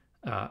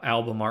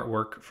album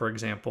artwork, for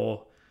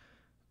example,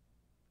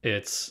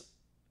 it's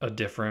a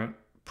different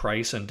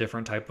price and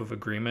different type of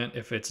agreement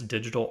if it's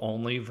digital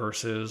only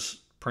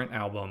versus print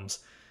albums.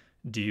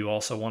 Do you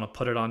also want to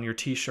put it on your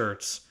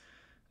t-shirts?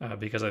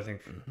 Because I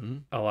think Hmm.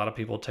 a lot of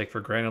people take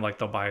for granted, like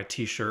they'll buy a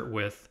t-shirt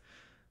with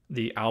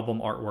the album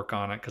artwork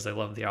on it because they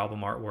love the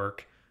album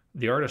artwork.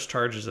 The artist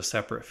charges a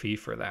separate fee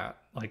for that.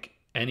 Like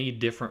any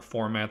different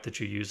format that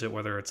you use it,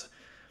 whether it's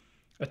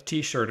a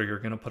t-shirt or you're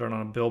going to put it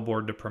on a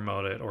billboard to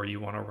promote it, or you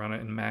want to run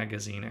it in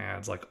magazine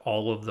ads, like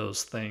all of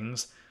those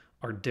things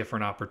are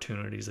different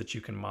opportunities that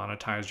you can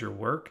monetize your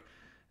work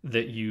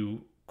that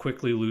you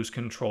quickly lose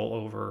control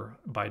over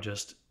by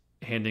just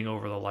handing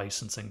over the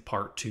licensing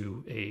part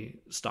to a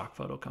stock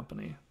photo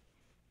company.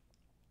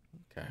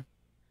 Okay.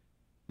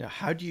 Now,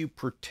 how do you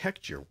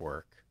protect your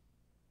work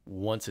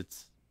once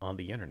it's on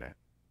the internet?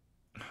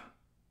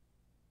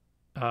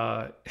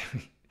 uh,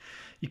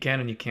 you can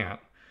and you can't.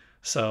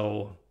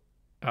 So,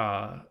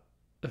 uh,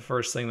 the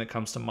first thing that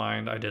comes to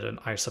mind, I did an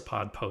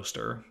isopod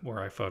poster where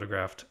I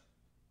photographed,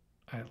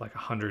 I had like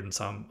 100 and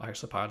some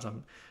isopods.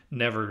 I'm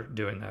never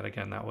doing that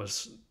again. That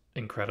was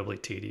incredibly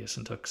tedious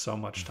and took so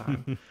much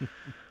time.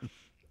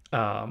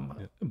 Yeah.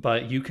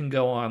 But you can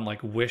go on like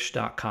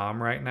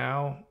wish.com right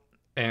now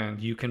and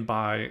you can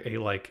buy a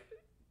like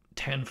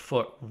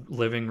 10-foot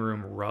living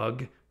room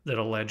rug that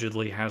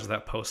allegedly has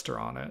that poster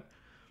on it.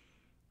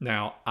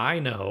 Now, I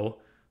know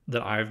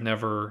that I've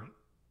never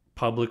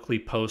publicly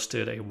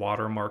posted a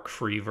watermark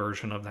free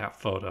version of that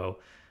photo.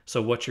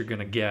 So what you're going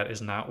to Mhm. get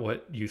is not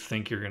what you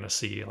think you're going to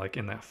see like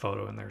in that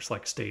photo, and there's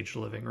like staged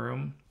living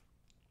room.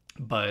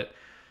 But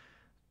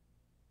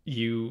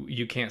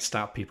you can't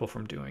stop people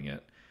from doing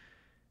it.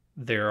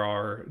 There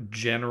are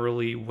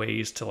generally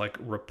ways to like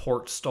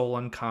report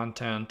stolen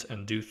content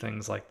and do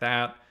things like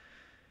that.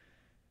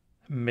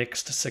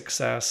 Mixed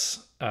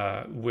success.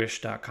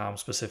 Wish.com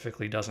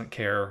specifically doesn't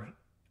care.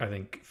 I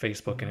think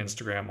Facebook and Mhm.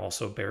 Instagram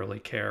also barely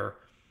care.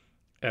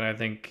 And I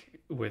think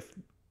with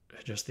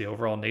just the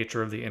overall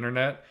nature of the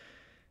internet,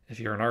 if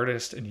you're an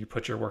artist and you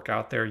put your work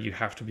out there, you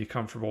have to be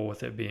comfortable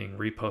with it being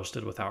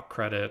reposted without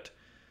credit.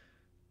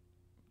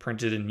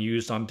 printed and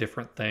used on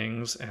different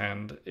things.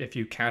 And if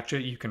you catch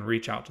it, you can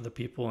reach out to the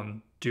people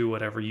and do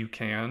whatever you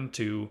can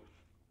to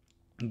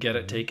get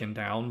it Mm-hmm. taken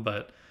down.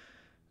 But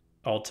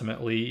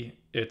ultimately,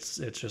 it's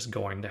just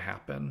going to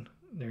happen.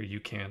 There, you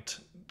can't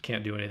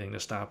do anything to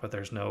stop it.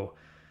 There's no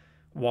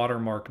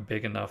watermark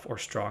big enough or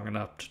strong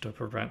enough to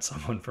prevent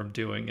someone from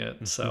doing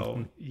it.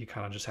 So you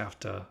kind of just have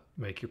to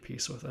make your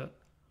peace with it.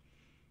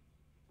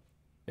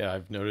 Yeah,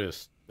 I've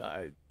noticed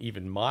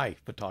even my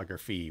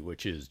photography,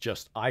 which is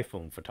just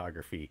iPhone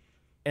photography,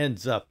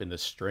 ends up in the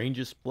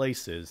strangest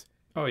places,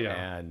 Oh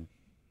yeah. and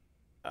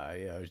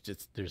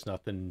just there's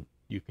nothing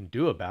you can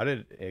do about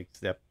it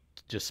except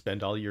just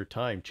spend all your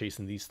time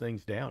chasing these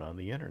things down on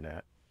the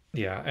internet.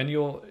 Yeah, and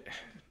you'll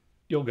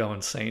go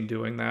insane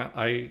doing that.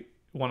 I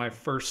When I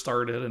first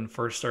started and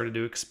first started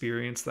to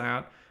experience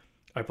that,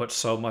 I put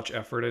so much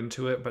effort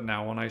into it, but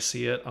now when I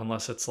see it,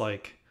 unless it's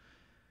like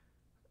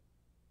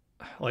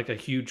a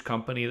huge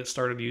company that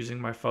started using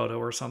my photo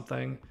or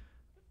something,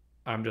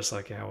 I'm just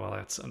like, yeah, well,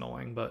 that's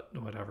annoying, but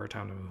whatever,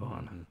 time to move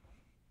on. Mm-hmm.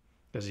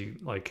 Because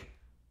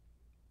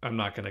I'm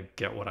not going to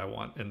get what I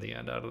want in the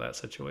end out of that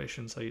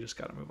situation, so you just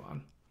got to move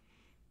on.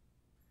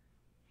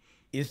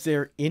 Is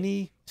there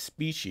any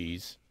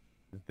species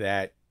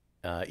that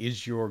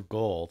is your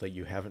goal that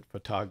you haven't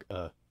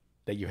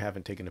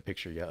taken a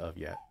picture of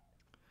yet?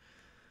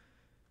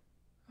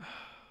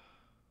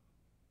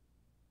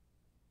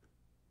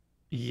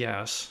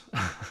 Yes.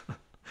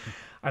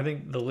 I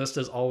think the list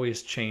is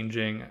always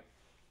changing,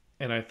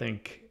 and I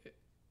think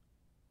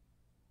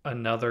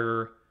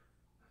another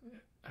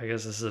I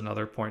guess this is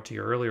another point to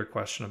your earlier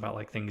question about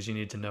like things you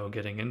need to know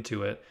getting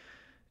into it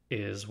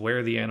is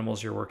where the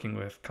animals you're working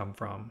with come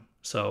from.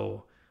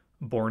 So,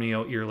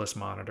 Borneo earless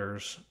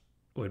monitors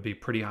would be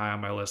pretty high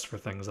on my list for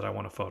things that I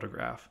want to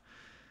photograph.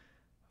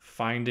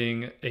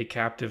 Finding a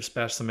captive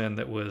specimen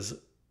that was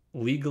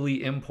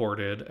legally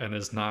imported and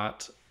is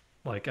not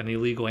like an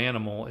illegal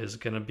animal is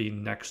going to be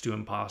next to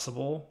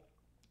impossible.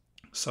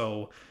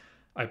 So,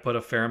 I put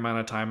a fair amount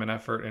of time and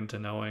effort into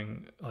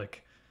knowing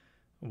like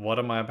what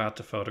am I about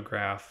to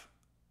photograph?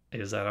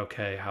 Is that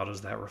okay? How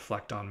does that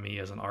reflect on me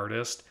as an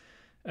artist?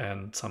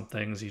 And some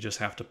things you just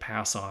have to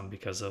pass on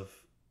because of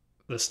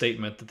the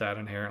statement that that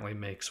inherently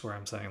makes, where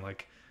I'm saying,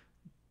 like,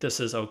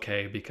 this is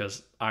okay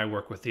because I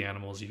work with the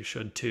animals, you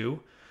should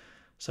too.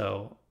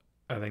 So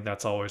I think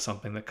that's always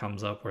something that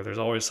comes up where there's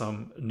always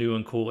some new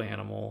and cool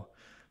animal,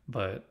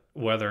 but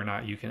whether or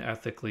not you can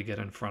ethically get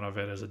in front of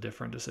it is a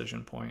different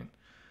decision point.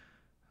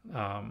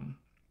 Um,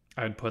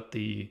 I'd put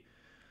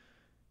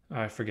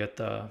I forget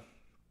the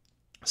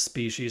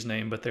species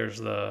name, but there's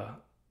the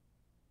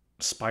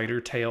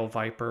spider tail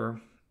viper.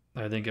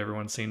 I think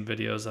everyone's seen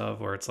videos of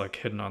where it's like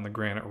hidden on the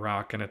granite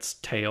rock and its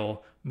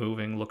tail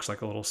moving looks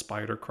like a little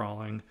spider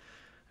crawling.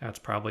 That's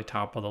probably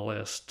top of the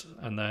list.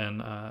 And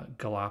then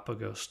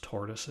Galapagos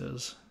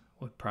tortoises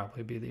would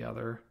probably be the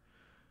other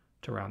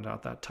to round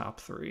out that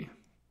top three.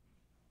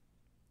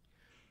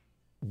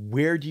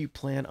 Where do you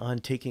plan on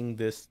taking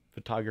this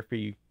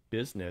photography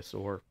business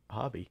or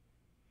hobby?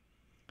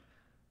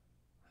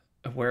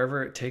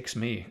 Wherever it takes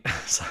me.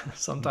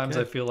 Sometimes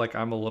I Okay. feel like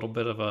I'm a little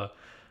bit of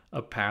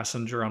a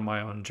passenger on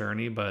my own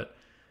journey, but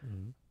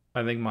Mhm.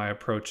 I think my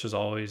approach has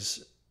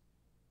always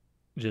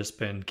just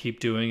been keep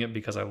doing it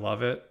because I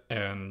love it,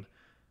 and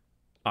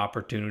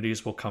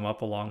opportunities will come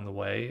up along the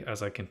way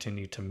as I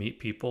continue to meet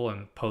people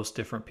and post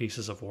different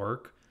pieces of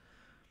work.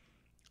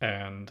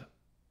 And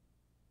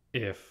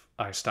if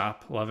I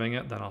stop loving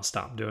it, then I'll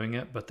stop doing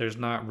it. But there's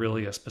not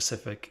really Mhm. a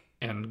specific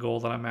end goal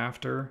that I'm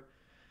after.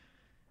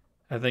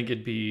 I think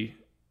it'd be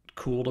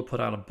cool to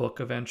put out a book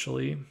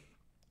eventually,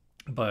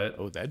 but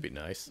Oh, that'd be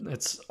nice.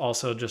 it's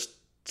also just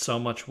so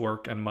much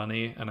work and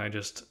money, and I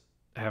just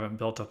haven't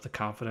built up the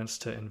confidence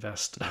to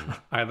invest Mm.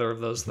 either of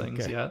those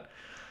things Okay. yet.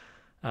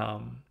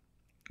 Um,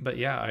 but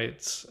yeah,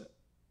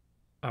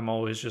 I'm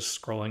always just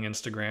scrolling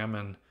Instagram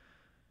and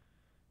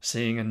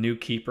seeing a new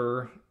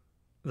keeper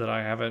that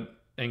I haven't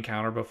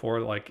encountered before,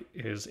 like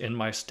is in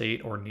my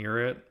state or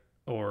near it,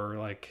 or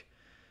like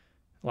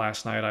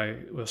last night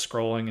I was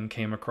scrolling and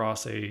came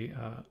across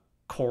a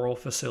coral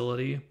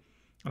facility,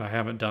 and I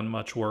haven't done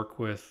much work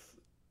with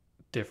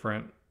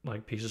different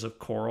like pieces of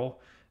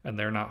coral, and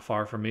they're not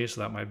far from me,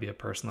 so that might be a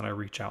person that I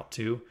reach out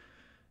to.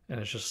 And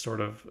it's just sort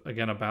of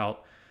again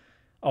about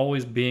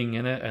always being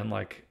in it and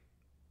like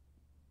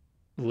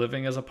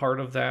living as a part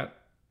of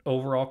that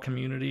overall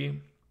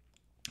community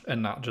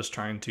and not just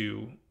trying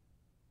to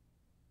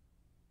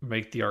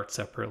make the art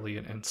separately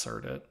and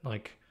insert it.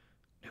 Like,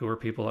 who are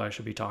people that I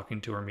should be talking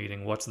to or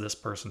meeting? What's this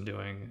person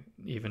doing?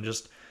 Even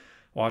just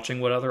watching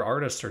what other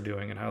artists are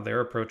doing and how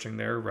they're approaching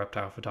their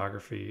reptile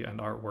photography and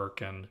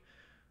artwork, and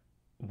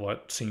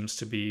what seems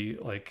to be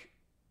like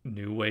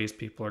new ways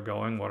people are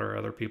going. What are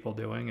other people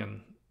doing?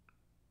 And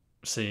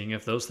seeing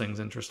if those things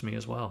interest me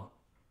as well.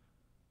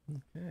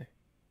 Okay.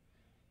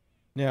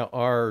 Now,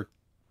 our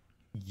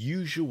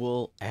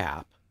usual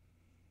app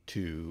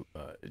to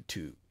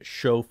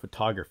show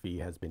photography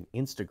has been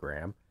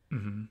Instagram,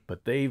 Mm-hmm.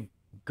 but they've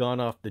gone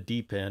off the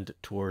deep end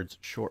towards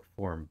short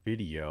form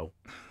video.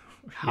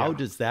 How Yeah.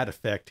 does that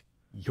affect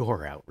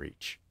your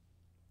outreach?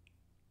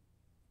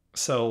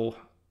 So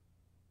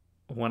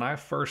when I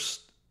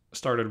first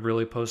started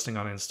really posting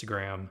on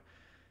Instagram,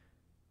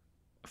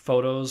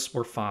 photos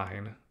were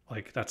fine.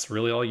 Like that's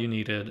really all you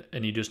needed,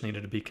 and you just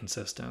needed to be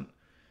consistent.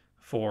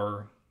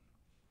 For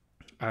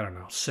I don't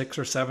know, 6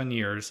 or 7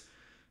 years,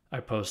 I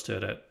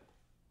posted at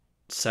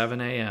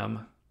 7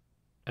 a.m.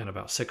 and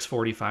about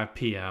 6:45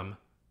 p.m.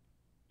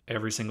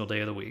 every single day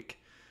of the week,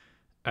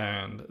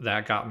 and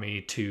that got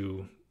me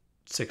to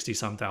 60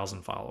 some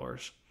thousand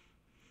followers.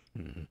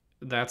 Mhm.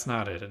 That's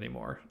not it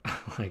anymore.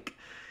 Like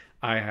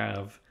I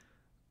have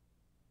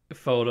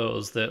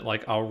photos that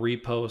like I'll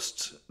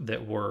repost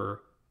that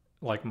were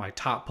like my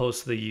top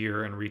posts of the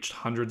year and reached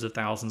hundreds of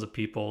thousands of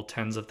people,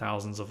 tens of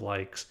thousands of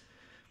likes,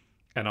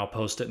 and I'll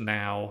post it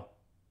now,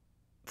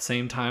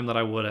 same time that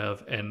I would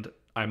have, and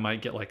I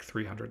might get like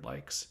 300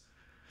 likes,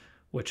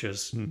 which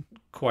is Hmm.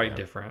 quite Yeah.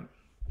 different.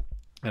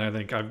 And I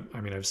think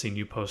I've seen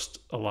you post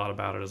a lot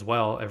about it as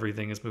well.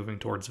 Everything is moving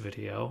towards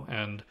video,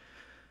 and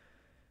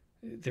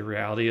the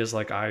reality is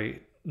like I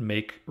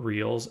make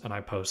reels and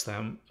I post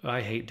them.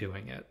 I hate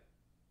doing it.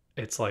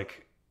 It's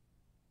like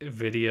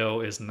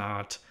video is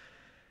not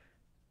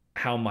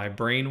how my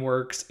brain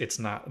works. It's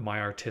not my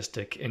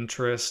artistic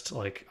interest.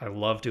 Like I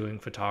love doing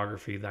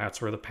photography.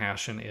 That's where the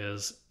passion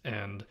is,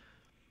 and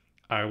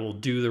I will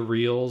do the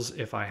reels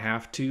if I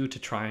have to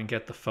try and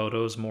get the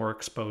photos more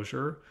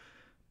exposure,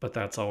 but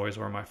that's always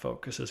where my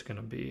focus is going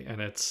to be. And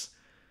it's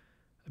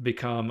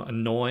become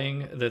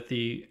annoying that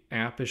the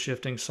app is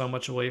shifting so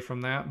much away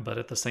from that, but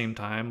at the same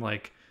time,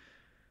 like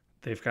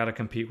they've got to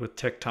compete with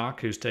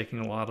TikTok, who's taking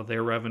a lot of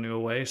their revenue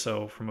away.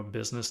 So from a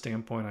business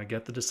standpoint, I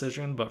get the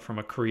decision, but from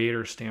a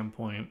creator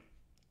standpoint,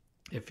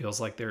 it feels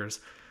like there's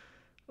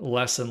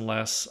less and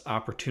less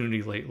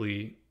opportunity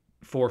lately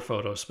for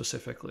photos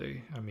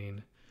specifically. I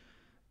mean,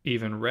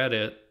 even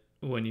Reddit,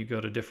 when you go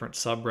to different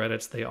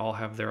subreddits, they all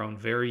have their own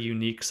very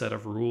unique set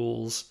of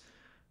rules,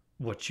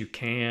 what you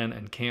can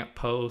and can't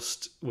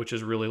post, which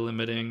is really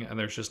limiting. And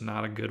there's just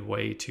not a good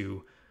way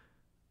to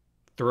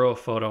throw a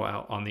photo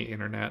out on the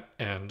internet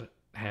and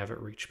have it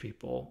reach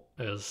people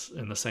as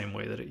in the same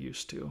way that it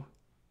used to.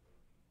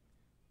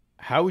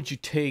 How would you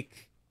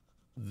take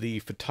the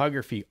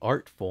photography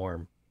art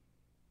form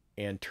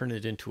and turn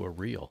it into a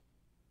reel?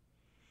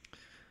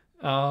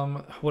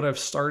 What I've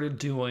started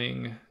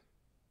doing,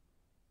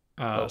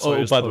 Oh, so I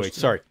just by the way,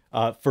 posted. sorry.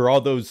 For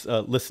all those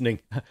listening,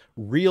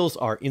 reels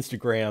are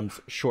Instagram's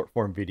short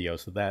form video.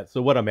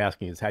 So what I'm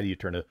asking is, how do you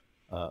turn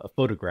a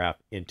photograph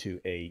into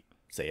a,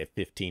 say, a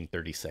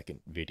 15-30 second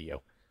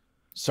video?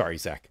 Sorry,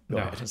 Zach. Go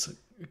No, ahead. it's a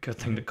good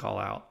thing to call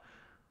out.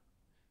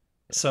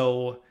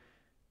 So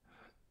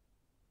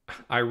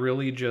I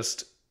really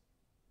just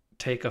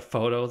take a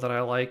photo that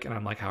I like and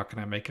I'm like, how can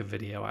I make a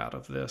video out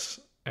of this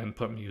and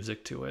put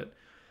music to it?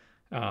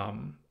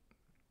 Um,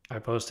 I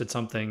posted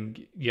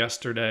something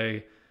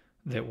yesterday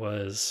that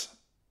was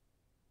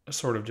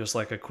sort of just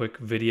like a quick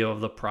video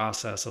of the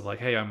process of like,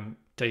 hey, I'm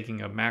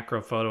taking a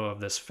macro photo of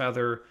this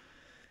feather.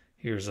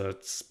 Here's a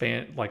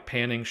span like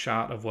panning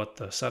shot of what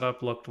the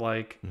setup looked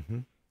like. Mm-hmm.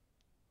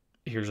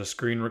 Here's a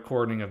screen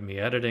recording of me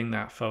editing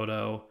that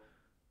photo.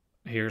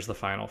 Here's the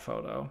final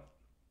photo.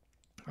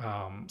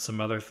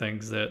 Some other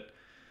things that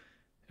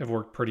have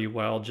worked pretty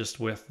well just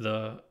with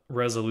the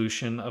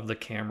resolution of the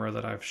camera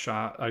that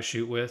I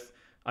shoot with.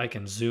 I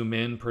can zoom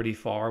in pretty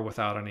far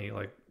without any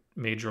like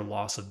major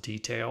loss of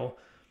detail.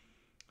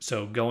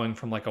 So going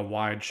from like a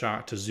wide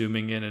shot to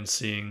zooming in and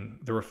seeing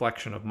the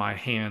reflection of my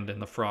hand in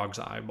the frog's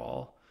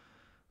eyeball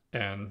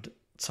and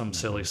some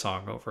silly Mm-hmm.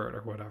 song over it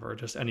or whatever,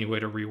 just any way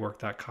to rework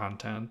that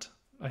content.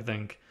 I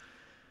think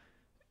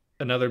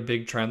another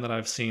big trend that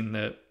I've seen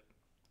that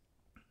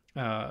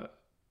uh,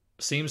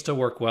 seems to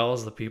work well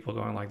is the people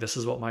going like, this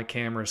is what my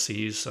camera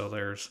sees. So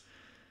there's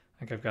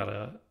like I've got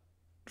a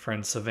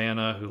friend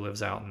Savannah who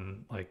lives out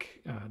in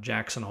like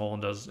Jackson Hole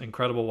and does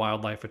incredible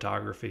wildlife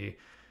photography,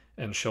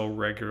 and she'll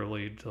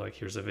regularly like,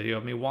 here's a video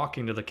of me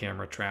walking to the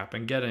camera trap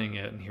and getting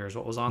it, and here's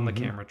what was on the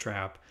Mm-hmm. camera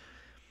trap.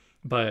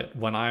 But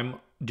when I'm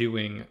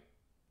doing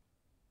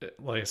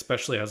like,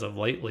 especially as of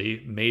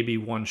lately, maybe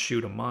one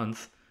shoot a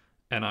month,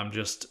 and I'm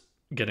just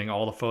getting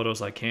all the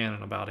photos I can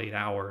in about 8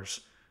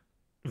 hours,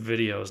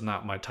 video is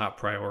not my top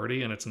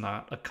priority, and it's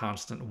not a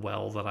constant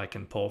well that I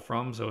can pull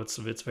from, so it's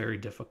very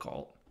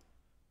difficult.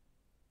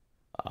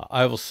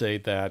 I will say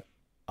that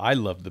I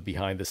love the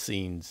behind the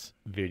scenes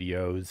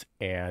videos,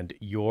 and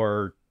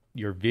your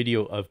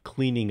video of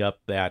cleaning up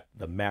that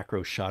the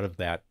macro shot of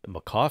that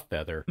macaw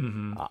feather.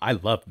 Mm-hmm. I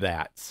love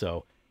that.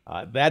 So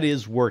that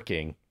is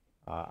working.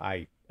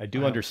 I I do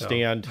hope so.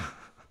 understand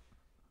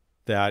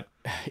that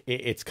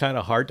it's kind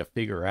of hard to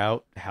figure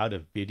out how to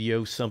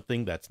video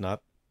something that's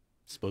not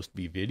supposed to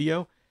be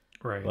video,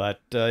 Right.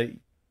 but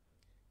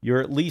you're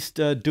at least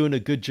doing a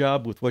good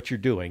job with what you're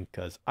doing,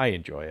 because I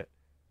enjoy it.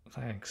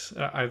 Thanks.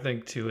 I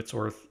think too it's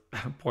worth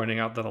pointing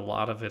out that a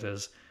lot of it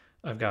is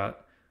I've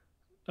got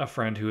a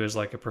friend who is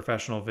like a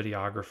professional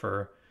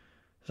videographer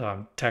So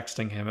I'm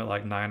texting him at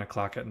like 9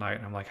 o'clock at night,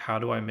 and I'm like, how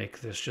do I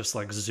make this just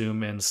like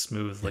zoom in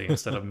smoothly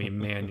instead of me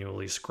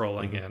manually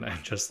scrolling Mhm. in,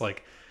 and just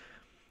like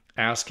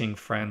asking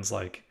friends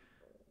like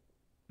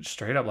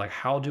straight up, like,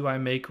 how do I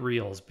make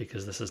reels?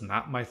 Because this is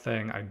not my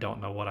thing. I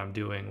don't know what I'm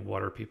doing.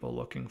 What are people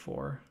looking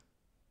for?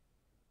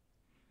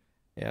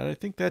 And I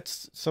think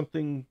that's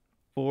something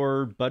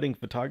for budding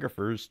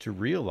photographers to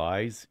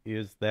realize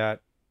is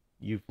that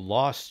you've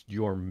lost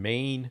your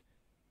main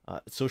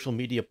social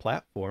media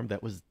platform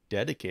that was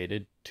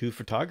dedicated to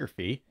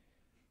photography.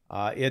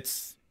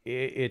 It's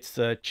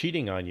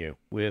cheating on you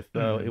with it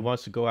Mm-hmm.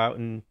 wants to go out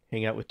and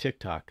hang out with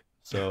TikTok.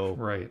 So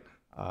Right.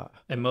 uh,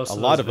 And a most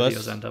of lot those of videos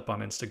us, end up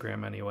on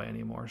Instagram anyway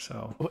anymore.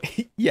 So,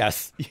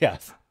 yes,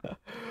 yes,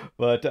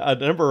 but a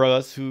number of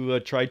us who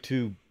tried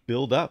to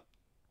built up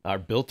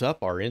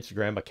our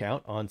Instagram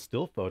account on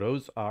still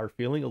photos are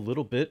feeling a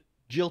little bit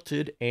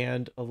jilted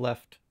and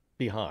left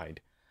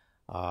behind.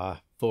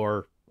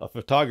 For a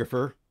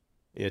photographer,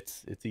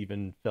 it's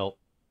even felt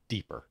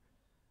deeper.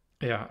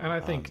 yeah. And I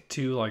Um, think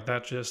too, like,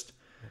 that just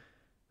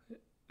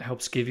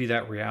helps give you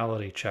that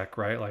reality check,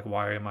 right? Like,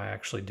 why am I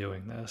actually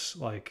doing this?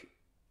 Like,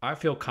 I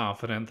feel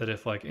confident that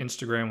if like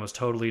Instagram was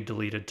totally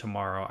deleted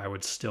tomorrow, I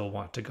would still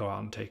want to go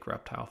out and take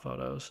reptile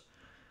photos.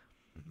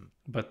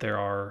 But there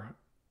are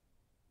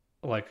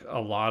like a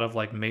lot of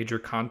like major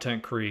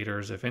content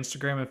creators. If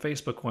Instagram and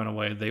Facebook went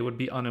away, they would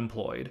be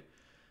unemployed.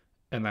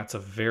 And that's a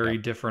very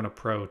yep. different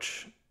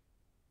approach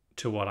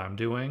to what I'm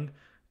doing.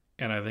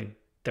 And I think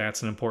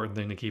that's an important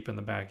thing to keep in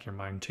the back of your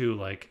mind too.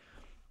 Like,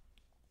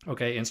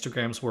 okay,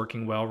 Instagram's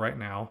working well right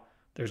now.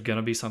 There's going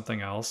to be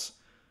something else.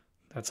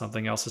 That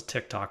something else is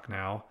TikTok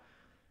now.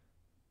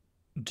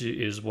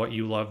 Is what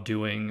you love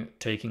doing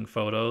taking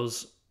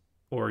photos,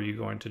 or are you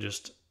going to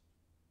just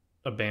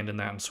abandon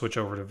that and switch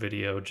over to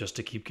video just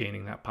to keep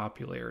gaining that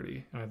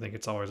popularity? And I think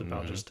it's always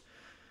about Hmm. just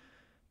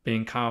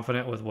being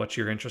confident with what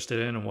you're interested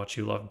in and what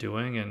you love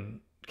doing, and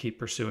keep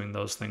pursuing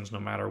those things no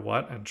matter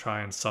what, and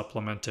try and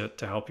supplement it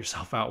to help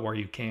yourself out where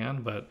you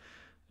can, but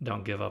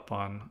don't give up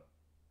on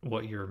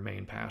what your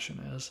main passion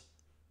is.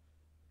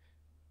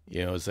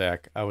 You know,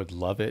 Zach, I would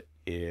love it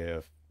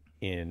if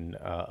in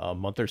a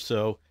month or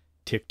so,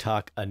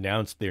 TikTok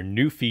announced their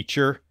new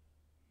feature,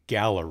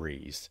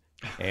 galleries,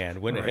 and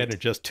went ahead Right.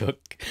 and just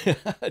took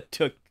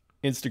took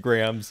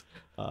Instagram's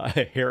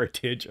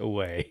heritage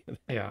away.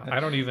 Yeah,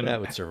 That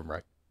would serve them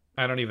right.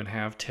 I don't even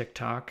have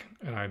TikTok,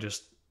 and I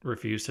just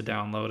refuse to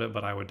download it,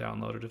 but I would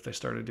download it if they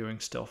started doing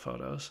still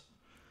photos.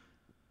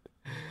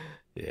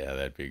 Yeah,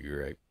 that'd be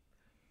great.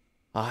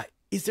 Uh,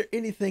 is there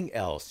anything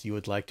else you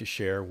would like to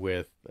share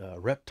with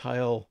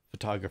reptile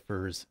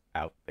photographers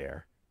out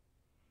there?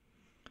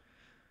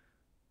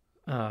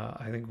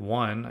 I think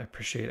one, I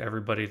appreciate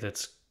everybody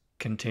that's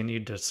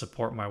continued to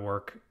support my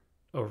work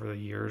over the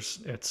years.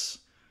 It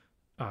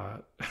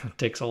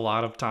takes a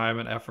lot of time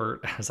and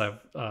effort, as I've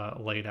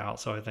laid out.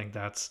 So I think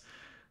that's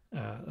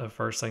the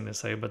first thing to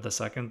say. But the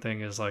second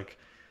thing is like,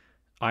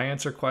 I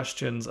answer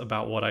questions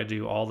about what I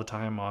do all the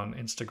time on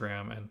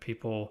Instagram, and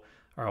people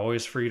are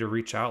always free to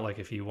reach out. Like,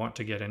 if you want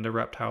to get into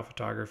reptile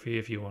photography,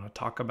 if you want to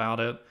talk about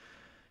it,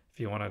 if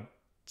you want to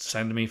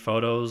send me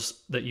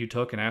photos that you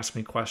took and ask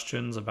me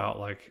questions about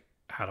like,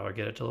 how do I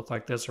get it to look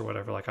like this or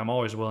whatever, like, I'm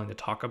always willing to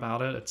talk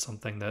about it. It's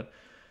something that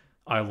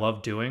I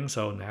love doing,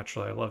 so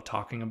naturally I love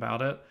talking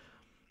about it.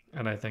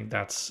 And I think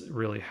that's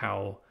really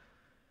how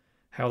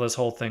this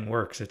whole thing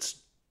works.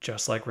 It's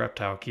just like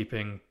reptile,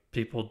 keeping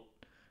people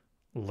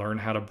learn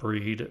how to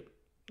breed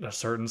a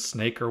certain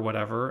snake or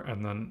whatever,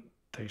 and then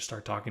they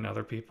start talking to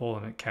other people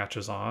and it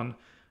catches on,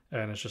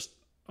 and it's just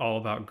all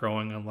about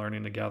growing and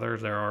learning together.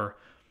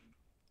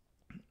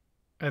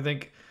 I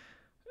think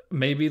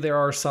maybe there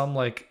are some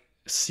like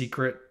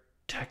secret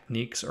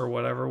techniques or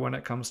whatever when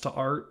it comes to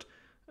art,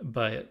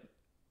 but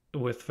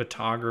with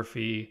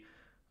photography,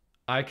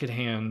 I could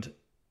hand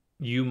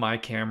you my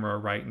camera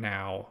right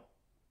now,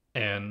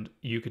 and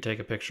you could take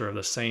a picture of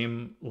the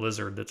same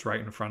lizard that's right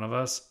in front of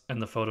us,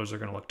 and the photos are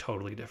going to look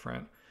totally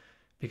different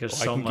because Oh,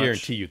 I so can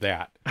guarantee much. you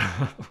that.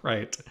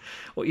 Right.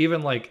 Well,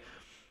 even like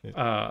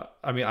I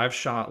mean, I've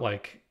shot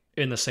like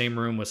in the same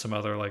room with some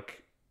other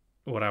like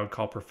what I would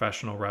call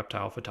professional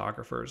reptile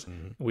photographers.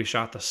 Mhm. We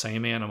shot the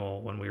same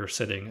animal when we were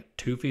sitting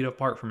 2 feet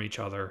apart from each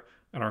other,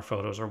 and our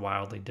photos are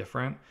wildly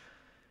different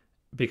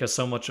because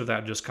so much of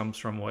that just comes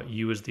from what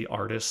you as the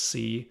artist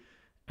see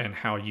and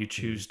how you Mhm.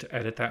 choose to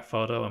edit that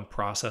photo and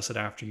process it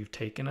after you've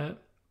taken it.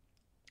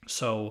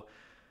 So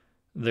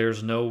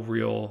there's no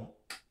real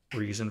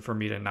reason for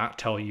me to not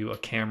tell you a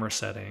camera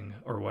setting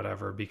or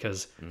whatever,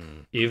 because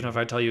Mhm. even if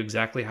I tell you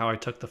exactly how I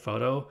took the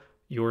photo,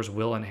 yours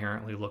will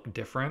inherently look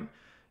different,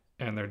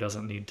 and there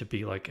doesn't need to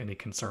be like any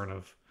concern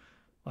of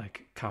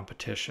like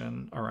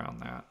competition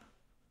around that.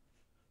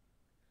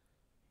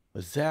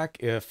 Well, Zach,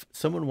 if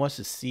someone wants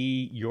to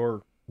see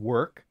your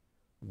work,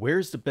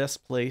 where's the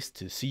best place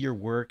to see your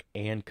work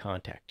and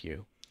contact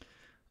you?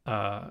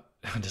 uh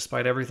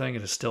Despite everything,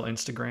 it is still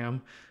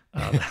Instagram.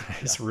 That Yeah.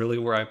 is really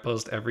where I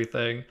post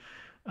everything.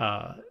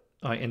 uh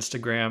my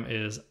Instagram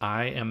is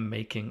I am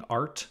making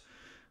art.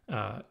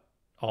 uh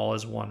all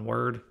is one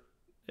word.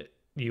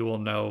 You will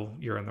know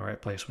you're in the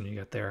right place when you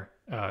get there.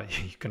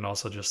 You can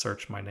also just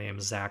search my name,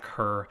 Zach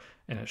Herr,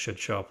 and it should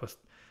show up with,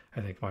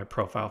 I think my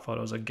profile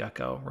photo is a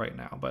gecko right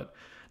now. But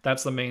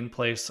that's the main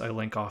place. I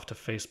link off to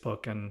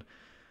Facebook and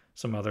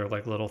some other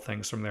like little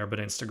things from there. But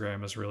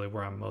Instagram is really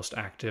where I'm most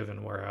active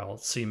and where I'll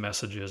see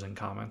messages and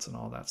comments and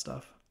all that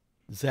stuff.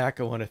 Zach,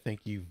 I want to thank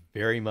you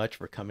very much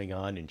for coming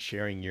on and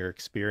sharing your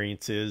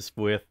experiences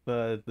with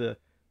the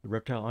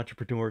reptile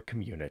entrepreneur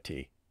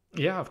community.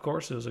 Yeah, of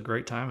course. It was a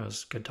great time. It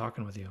was good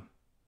talking with you.